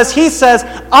 Because he says,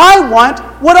 "I want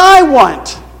what I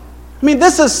want." I mean,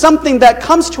 this is something that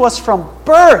comes to us from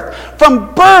birth.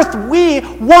 From birth, we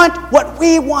want what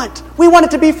we want. We want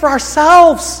it to be for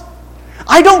ourselves.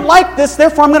 I don't like this,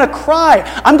 therefore I'm going to cry.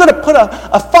 I'm going to put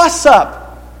a fuss up.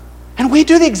 And we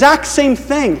do the exact same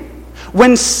thing.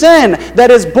 When sin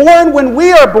that is born when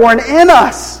we are born in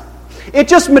us It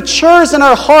just matures in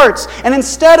our hearts. And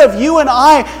instead of you and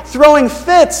I throwing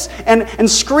fits and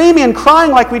screaming and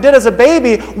crying like we did as a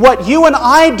baby, what you and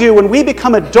I do when we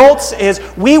become adults is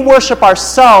we worship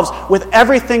ourselves with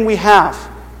everything we have.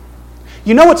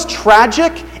 You know what's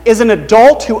tragic is an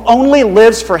adult who only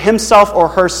lives for himself or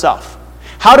herself.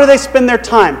 How do they spend their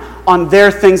time? On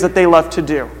their things that they love to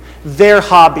do. Their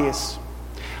hobbies.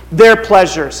 Their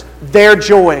pleasures, their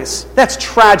joys. That's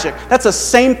tragic. That's the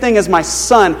same thing as my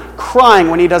son crying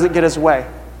when he doesn't get his way.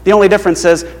 The only difference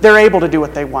is they're able to do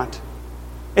what they want.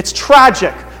 It's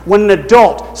tragic when an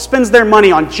adult spends their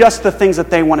money on just the things that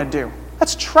they want to do.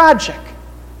 That's tragic.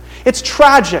 It's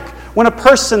tragic when a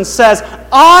person says,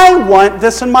 I want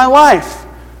this in my life.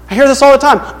 I hear this all the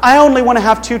time. I only want to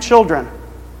have 2 children.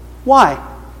 Why?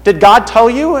 Did God tell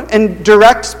you in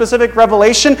direct, specific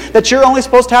revelation that you're only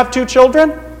supposed to have 2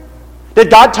 children? Did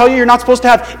God tell you you're not supposed to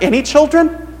have any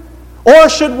children? Or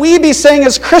should we be saying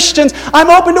as Christians, I'm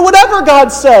open to whatever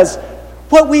God says?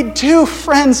 What we do,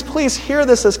 friends, please hear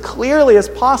this as clearly as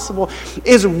possible,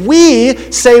 is we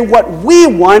say what we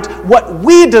want, what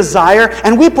we desire,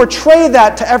 and we portray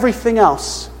that to everything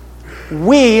else.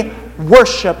 We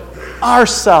worship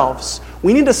ourselves.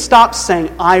 We need to stop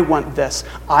saying, I want this,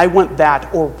 I want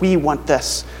that, or we want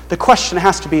this. The question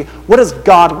has to be, what does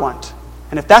God want?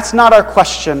 And if that's not our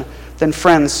question, then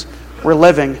friends, we're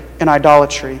living in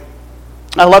idolatry.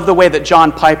 I love the way that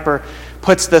John Piper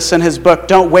puts this in his book,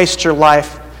 Don't Waste Your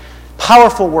Life.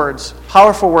 Powerful words,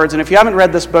 powerful words. And if you haven't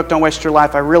read this book, Don't Waste Your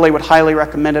Life, I really would highly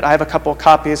recommend it. I have a couple of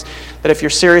copies that if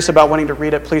you're serious about wanting to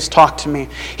read it, please talk to me.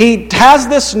 He has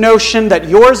this notion that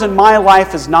yours and my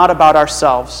life is not about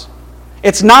ourselves.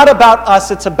 It's not about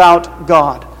us, it's about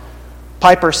God.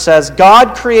 Piper says,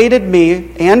 God created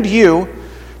me and you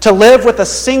to live with a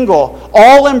single,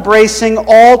 all-embracing,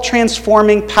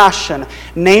 all-transforming passion,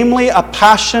 namely a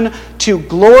passion to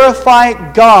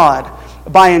glorify God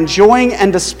by enjoying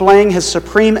and displaying His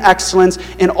supreme excellence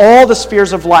in all the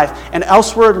spheres of life. And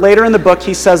elsewhere, later in the book,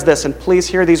 he says this, and please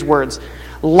hear these words.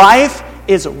 Life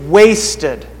is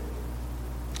wasted.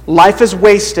 Life is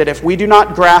wasted if we do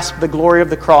not grasp the glory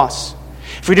of the cross,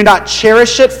 if we do not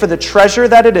cherish it for the treasure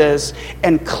that it is,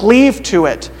 and cleave to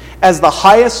it as the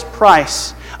highest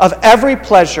price of every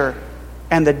pleasure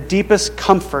and the deepest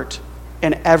comfort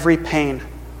in every pain.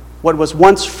 What was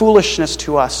once foolishness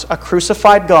to us, a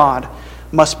crucified God,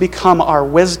 must become our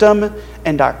wisdom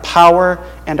and our power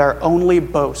and our only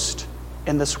boast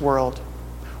in this world.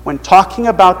 When talking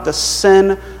about the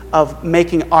sin of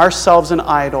making ourselves an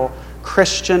idol,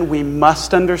 Christian, we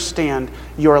must understand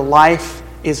your life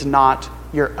is not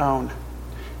your own.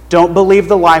 Don't believe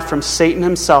the lie from Satan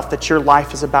himself that your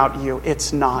life is about you.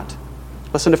 It's not.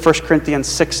 Listen to 1 Corinthians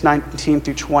 6:19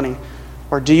 through 20.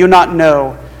 Or do you not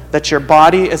know that your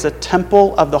body is a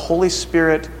temple of the Holy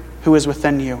Spirit who is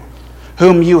within you,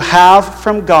 whom you have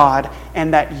from God,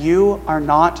 and that you are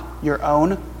not your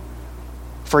own?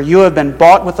 For you have been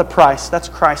bought with a price. That's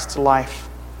Christ's life.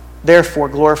 Therefore,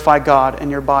 glorify God in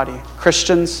your body.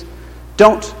 Christians,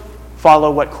 don't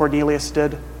follow what Cornelius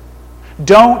did.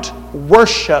 Don't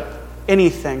worship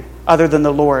anything other than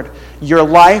the Lord. Your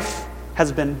life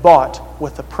has been bought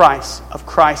with the price of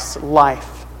Christ's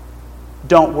life.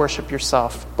 Don't worship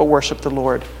yourself, but worship the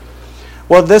Lord.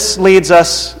 Well, this leads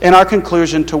us, in our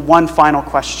conclusion, to one final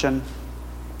question.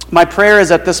 My prayer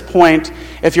is at this point,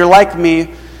 if you're like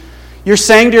me, you're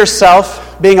saying to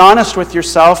yourself, being honest with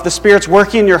yourself, the Spirit's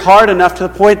working in your heart enough to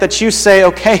the point that you say,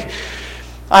 okay,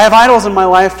 I have idols in my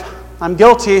life. I'm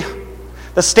guilty.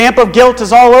 The stamp of guilt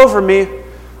is all over me.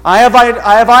 I have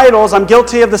idols. I'm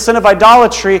guilty of the sin of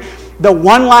idolatry. The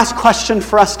one last question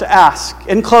for us to ask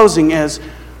in closing is,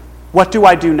 what do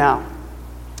I do now?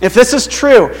 If this is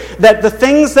true, that the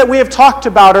things that we have talked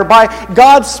about are by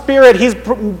God's Spirit, He's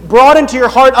brought into your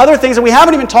heart other things that we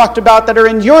haven't even talked about that are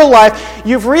in your life,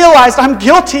 you've realized, I'm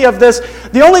guilty of this.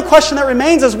 The only question that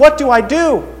remains is, what do I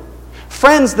do?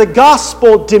 Friends, the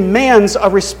gospel demands a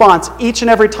response each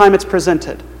and every time it's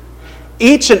presented.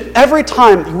 Each and every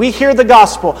time we hear the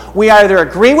gospel, we either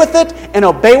agree with it and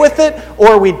obey with it,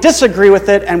 or we disagree with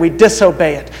it and we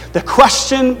disobey it. The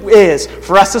question is,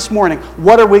 for us this morning,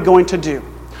 what are we going to do?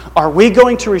 Are we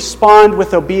going to respond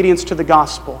with obedience to the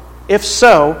gospel? If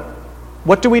so,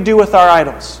 what do we do with our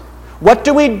idols? What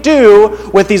do we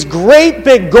do with these great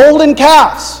big golden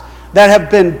calves that have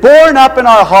been born up in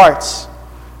our hearts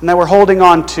and that we're holding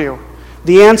on to?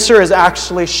 The answer is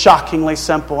actually shockingly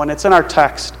simple, and it's in our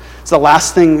text. So the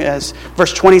last thing is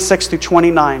verse 26 through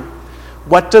 29.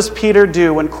 What does Peter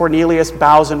do when Cornelius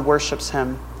bows and worships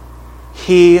him?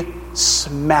 He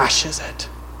smashes it.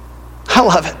 I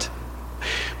love it.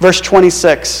 Verse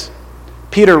 26.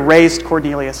 Peter raised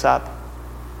Cornelius up.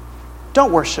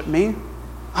 Don't worship me.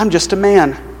 I'm just a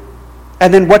man.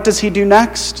 And then what does he do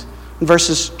next? In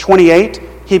verses 28,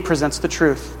 he presents the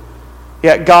truth.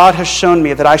 Yet God has shown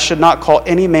me that I should not call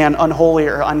any man unholy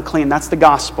or unclean. That's the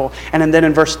gospel. And then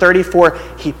in verse 34,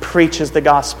 he preaches the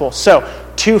gospel. So,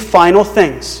 two final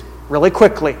things, really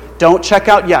quickly. Don't check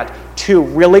out yet. Two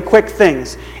really quick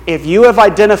things. If you have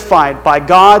identified by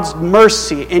God's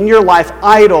mercy in your life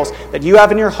idols that you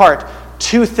have in your heart,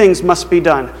 two things must be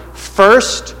done.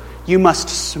 First, you must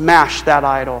smash that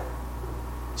idol.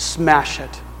 Smash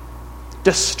it.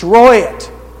 Destroy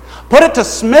it. Put it to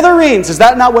smithereens. Is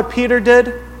that not what Peter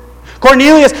did?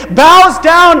 Cornelius bows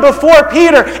down before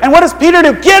Peter. And what does Peter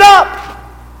do? Get up!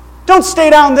 Don't stay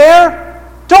down there.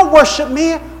 Don't worship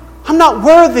me. I'm not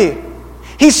worthy.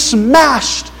 He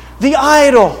smashed the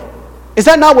idol. Is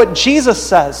that not what Jesus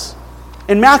says?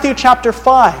 In Matthew chapter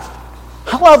 5.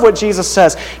 I love what Jesus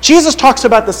says. Jesus talks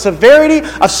about the severity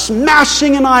of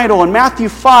smashing an idol in Matthew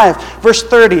 5, verse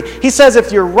 30. He says,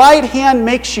 if your right hand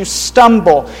makes you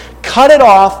stumble, cut it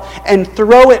off and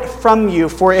throw it from you,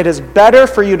 for it is better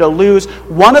for you to lose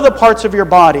one of the parts of your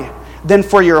body than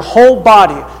for your whole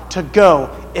body to go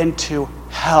into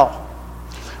hell.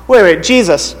 Wait,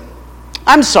 Jesus,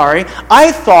 I'm sorry.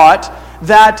 I thought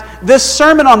that this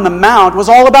Sermon on the Mount was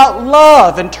all about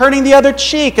love and turning the other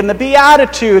cheek and the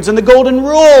Beatitudes and the Golden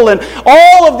Rule and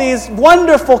all of these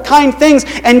wonderful, kind things.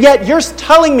 And yet you're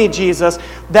telling me, Jesus,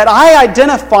 that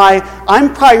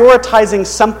I'm prioritizing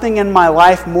something in my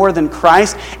life more than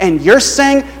Christ, and you're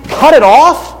saying, cut it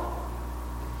off?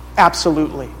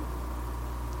 Absolutely.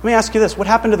 Let me ask you this. What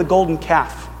happened to the golden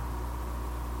calf?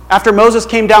 After Moses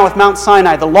came down with Mount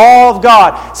Sinai, the law of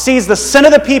God sees the sin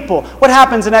of the people. What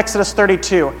happens in Exodus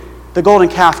 32? The golden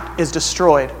calf is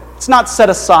destroyed. It's not set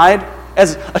aside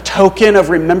as a token of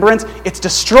remembrance. It's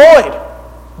destroyed.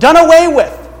 Done away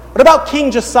with. What about King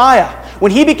Josiah?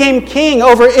 When he became king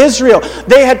over Israel,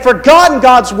 they had forgotten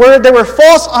God's word. There were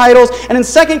false idols. And in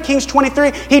 2 Kings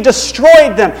 23, he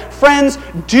destroyed them. Friends,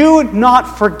 do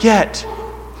not forget.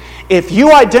 If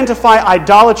you identify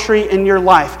idolatry in your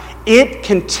life, it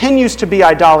continues to be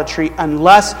idolatry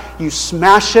unless you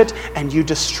smash it and you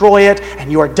destroy it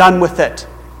and you are done with it.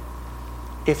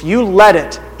 If you let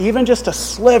it, even just a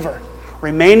sliver,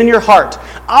 remain in your heart,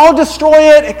 I'll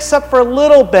destroy it except for a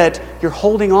little bit, you're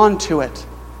holding on to it.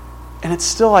 And it's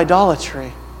still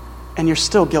idolatry. And you're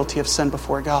still guilty of sin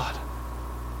before God.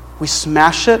 We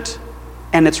smash it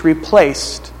and it's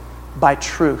replaced by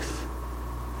truth.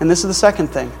 And this is the second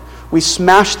thing. We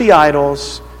smash the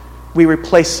idols, we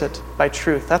replace it by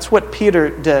truth. That's what Peter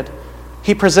did.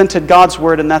 He presented God's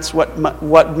word, and that's what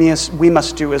we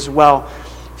must do as well.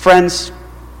 Friends,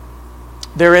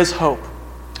 there is hope.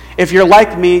 If you're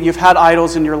like me, you've had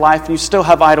idols in your life, and you still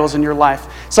have idols in your life.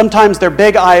 Sometimes they're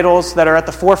big idols that are at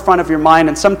the forefront of your mind,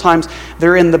 and sometimes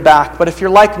they're in the back. But if you're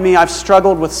like me, I've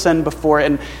struggled with sin before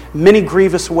in many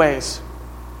grievous ways.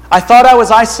 I thought I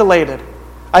was isolated.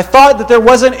 I thought that there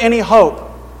wasn't any hope.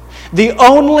 The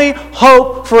only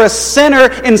hope for a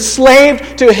sinner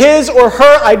enslaved to his or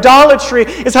her idolatry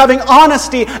is having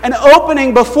honesty and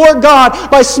opening before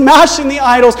God by smashing the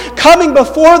idols, coming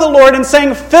before the Lord and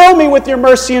saying, fill me with your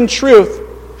mercy and truth.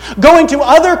 Going to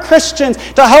other Christians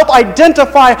to help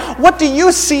identify, what do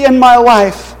you see in my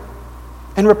life?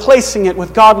 And replacing it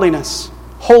with godliness,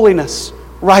 holiness,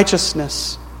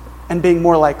 righteousness, and being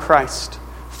more like Christ.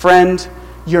 Friend,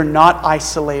 you're not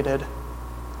isolated.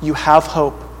 You have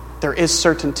hope. There is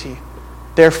certainty.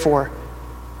 Therefore,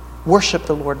 worship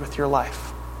the Lord with your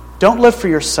life. Don't live for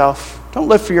yourself. Don't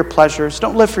live for your pleasures.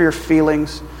 Don't live for your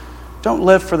feelings. Don't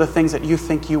live for the things that you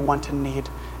think you want and need.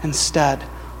 Instead,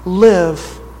 live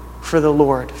for the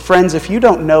Lord. Friends, if you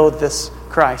don't know this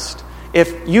Christ,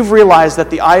 if you've realized that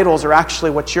the idols are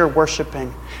actually what you're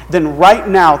worshiping, then right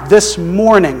now, this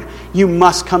morning, you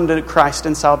must come to Christ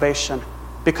in salvation,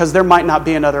 because there might not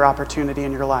be another opportunity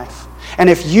in your life. And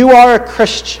if you are a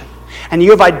Christian and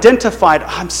you have identified,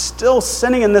 I'm still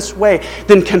sinning in this way,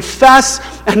 then confess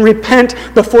and repent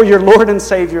before your Lord and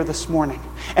Savior this morning.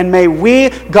 And may we,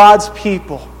 God's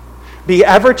people, be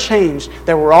ever changed,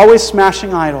 that we're always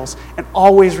smashing idols and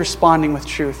always responding with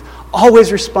truth,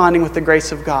 always responding with the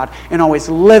grace of God, and always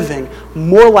living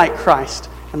more like Christ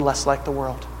and less like the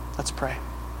world. Let's pray.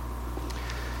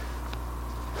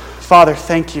 Father,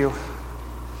 thank you.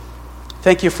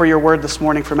 Thank you for your word this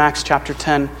morning from Acts chapter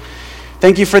 10.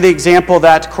 Thank you for the example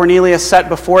that Cornelius set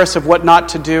before us of what not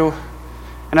to do.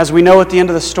 And as we know at the end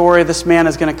of the story, this man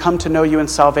is going to come to know you in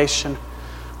salvation.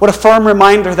 What a firm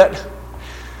reminder that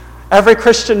every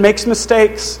Christian makes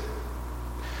mistakes.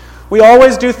 We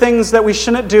always do things that we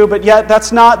shouldn't do, but yet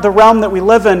that's not the realm that we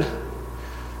live in.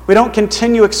 We don't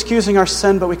continue excusing our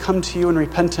sin, but we come to you in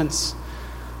repentance.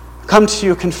 Come to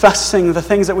you confessing the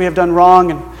things that we have done wrong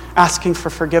and asking for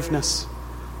forgiveness,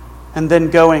 and then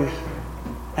going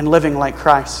and living like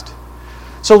Christ.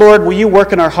 So Lord, will you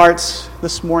work in our hearts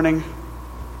this morning?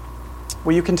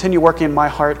 Will you continue working in my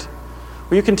heart?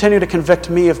 Will you continue to convict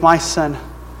me of my sin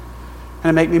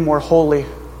and make me more holy?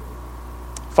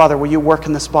 Father, will you work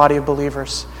in this body of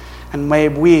believers? And may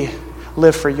we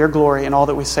live for your glory in all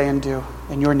that we say and do.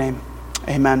 In your name,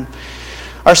 amen.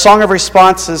 Our song of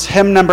response is hymn number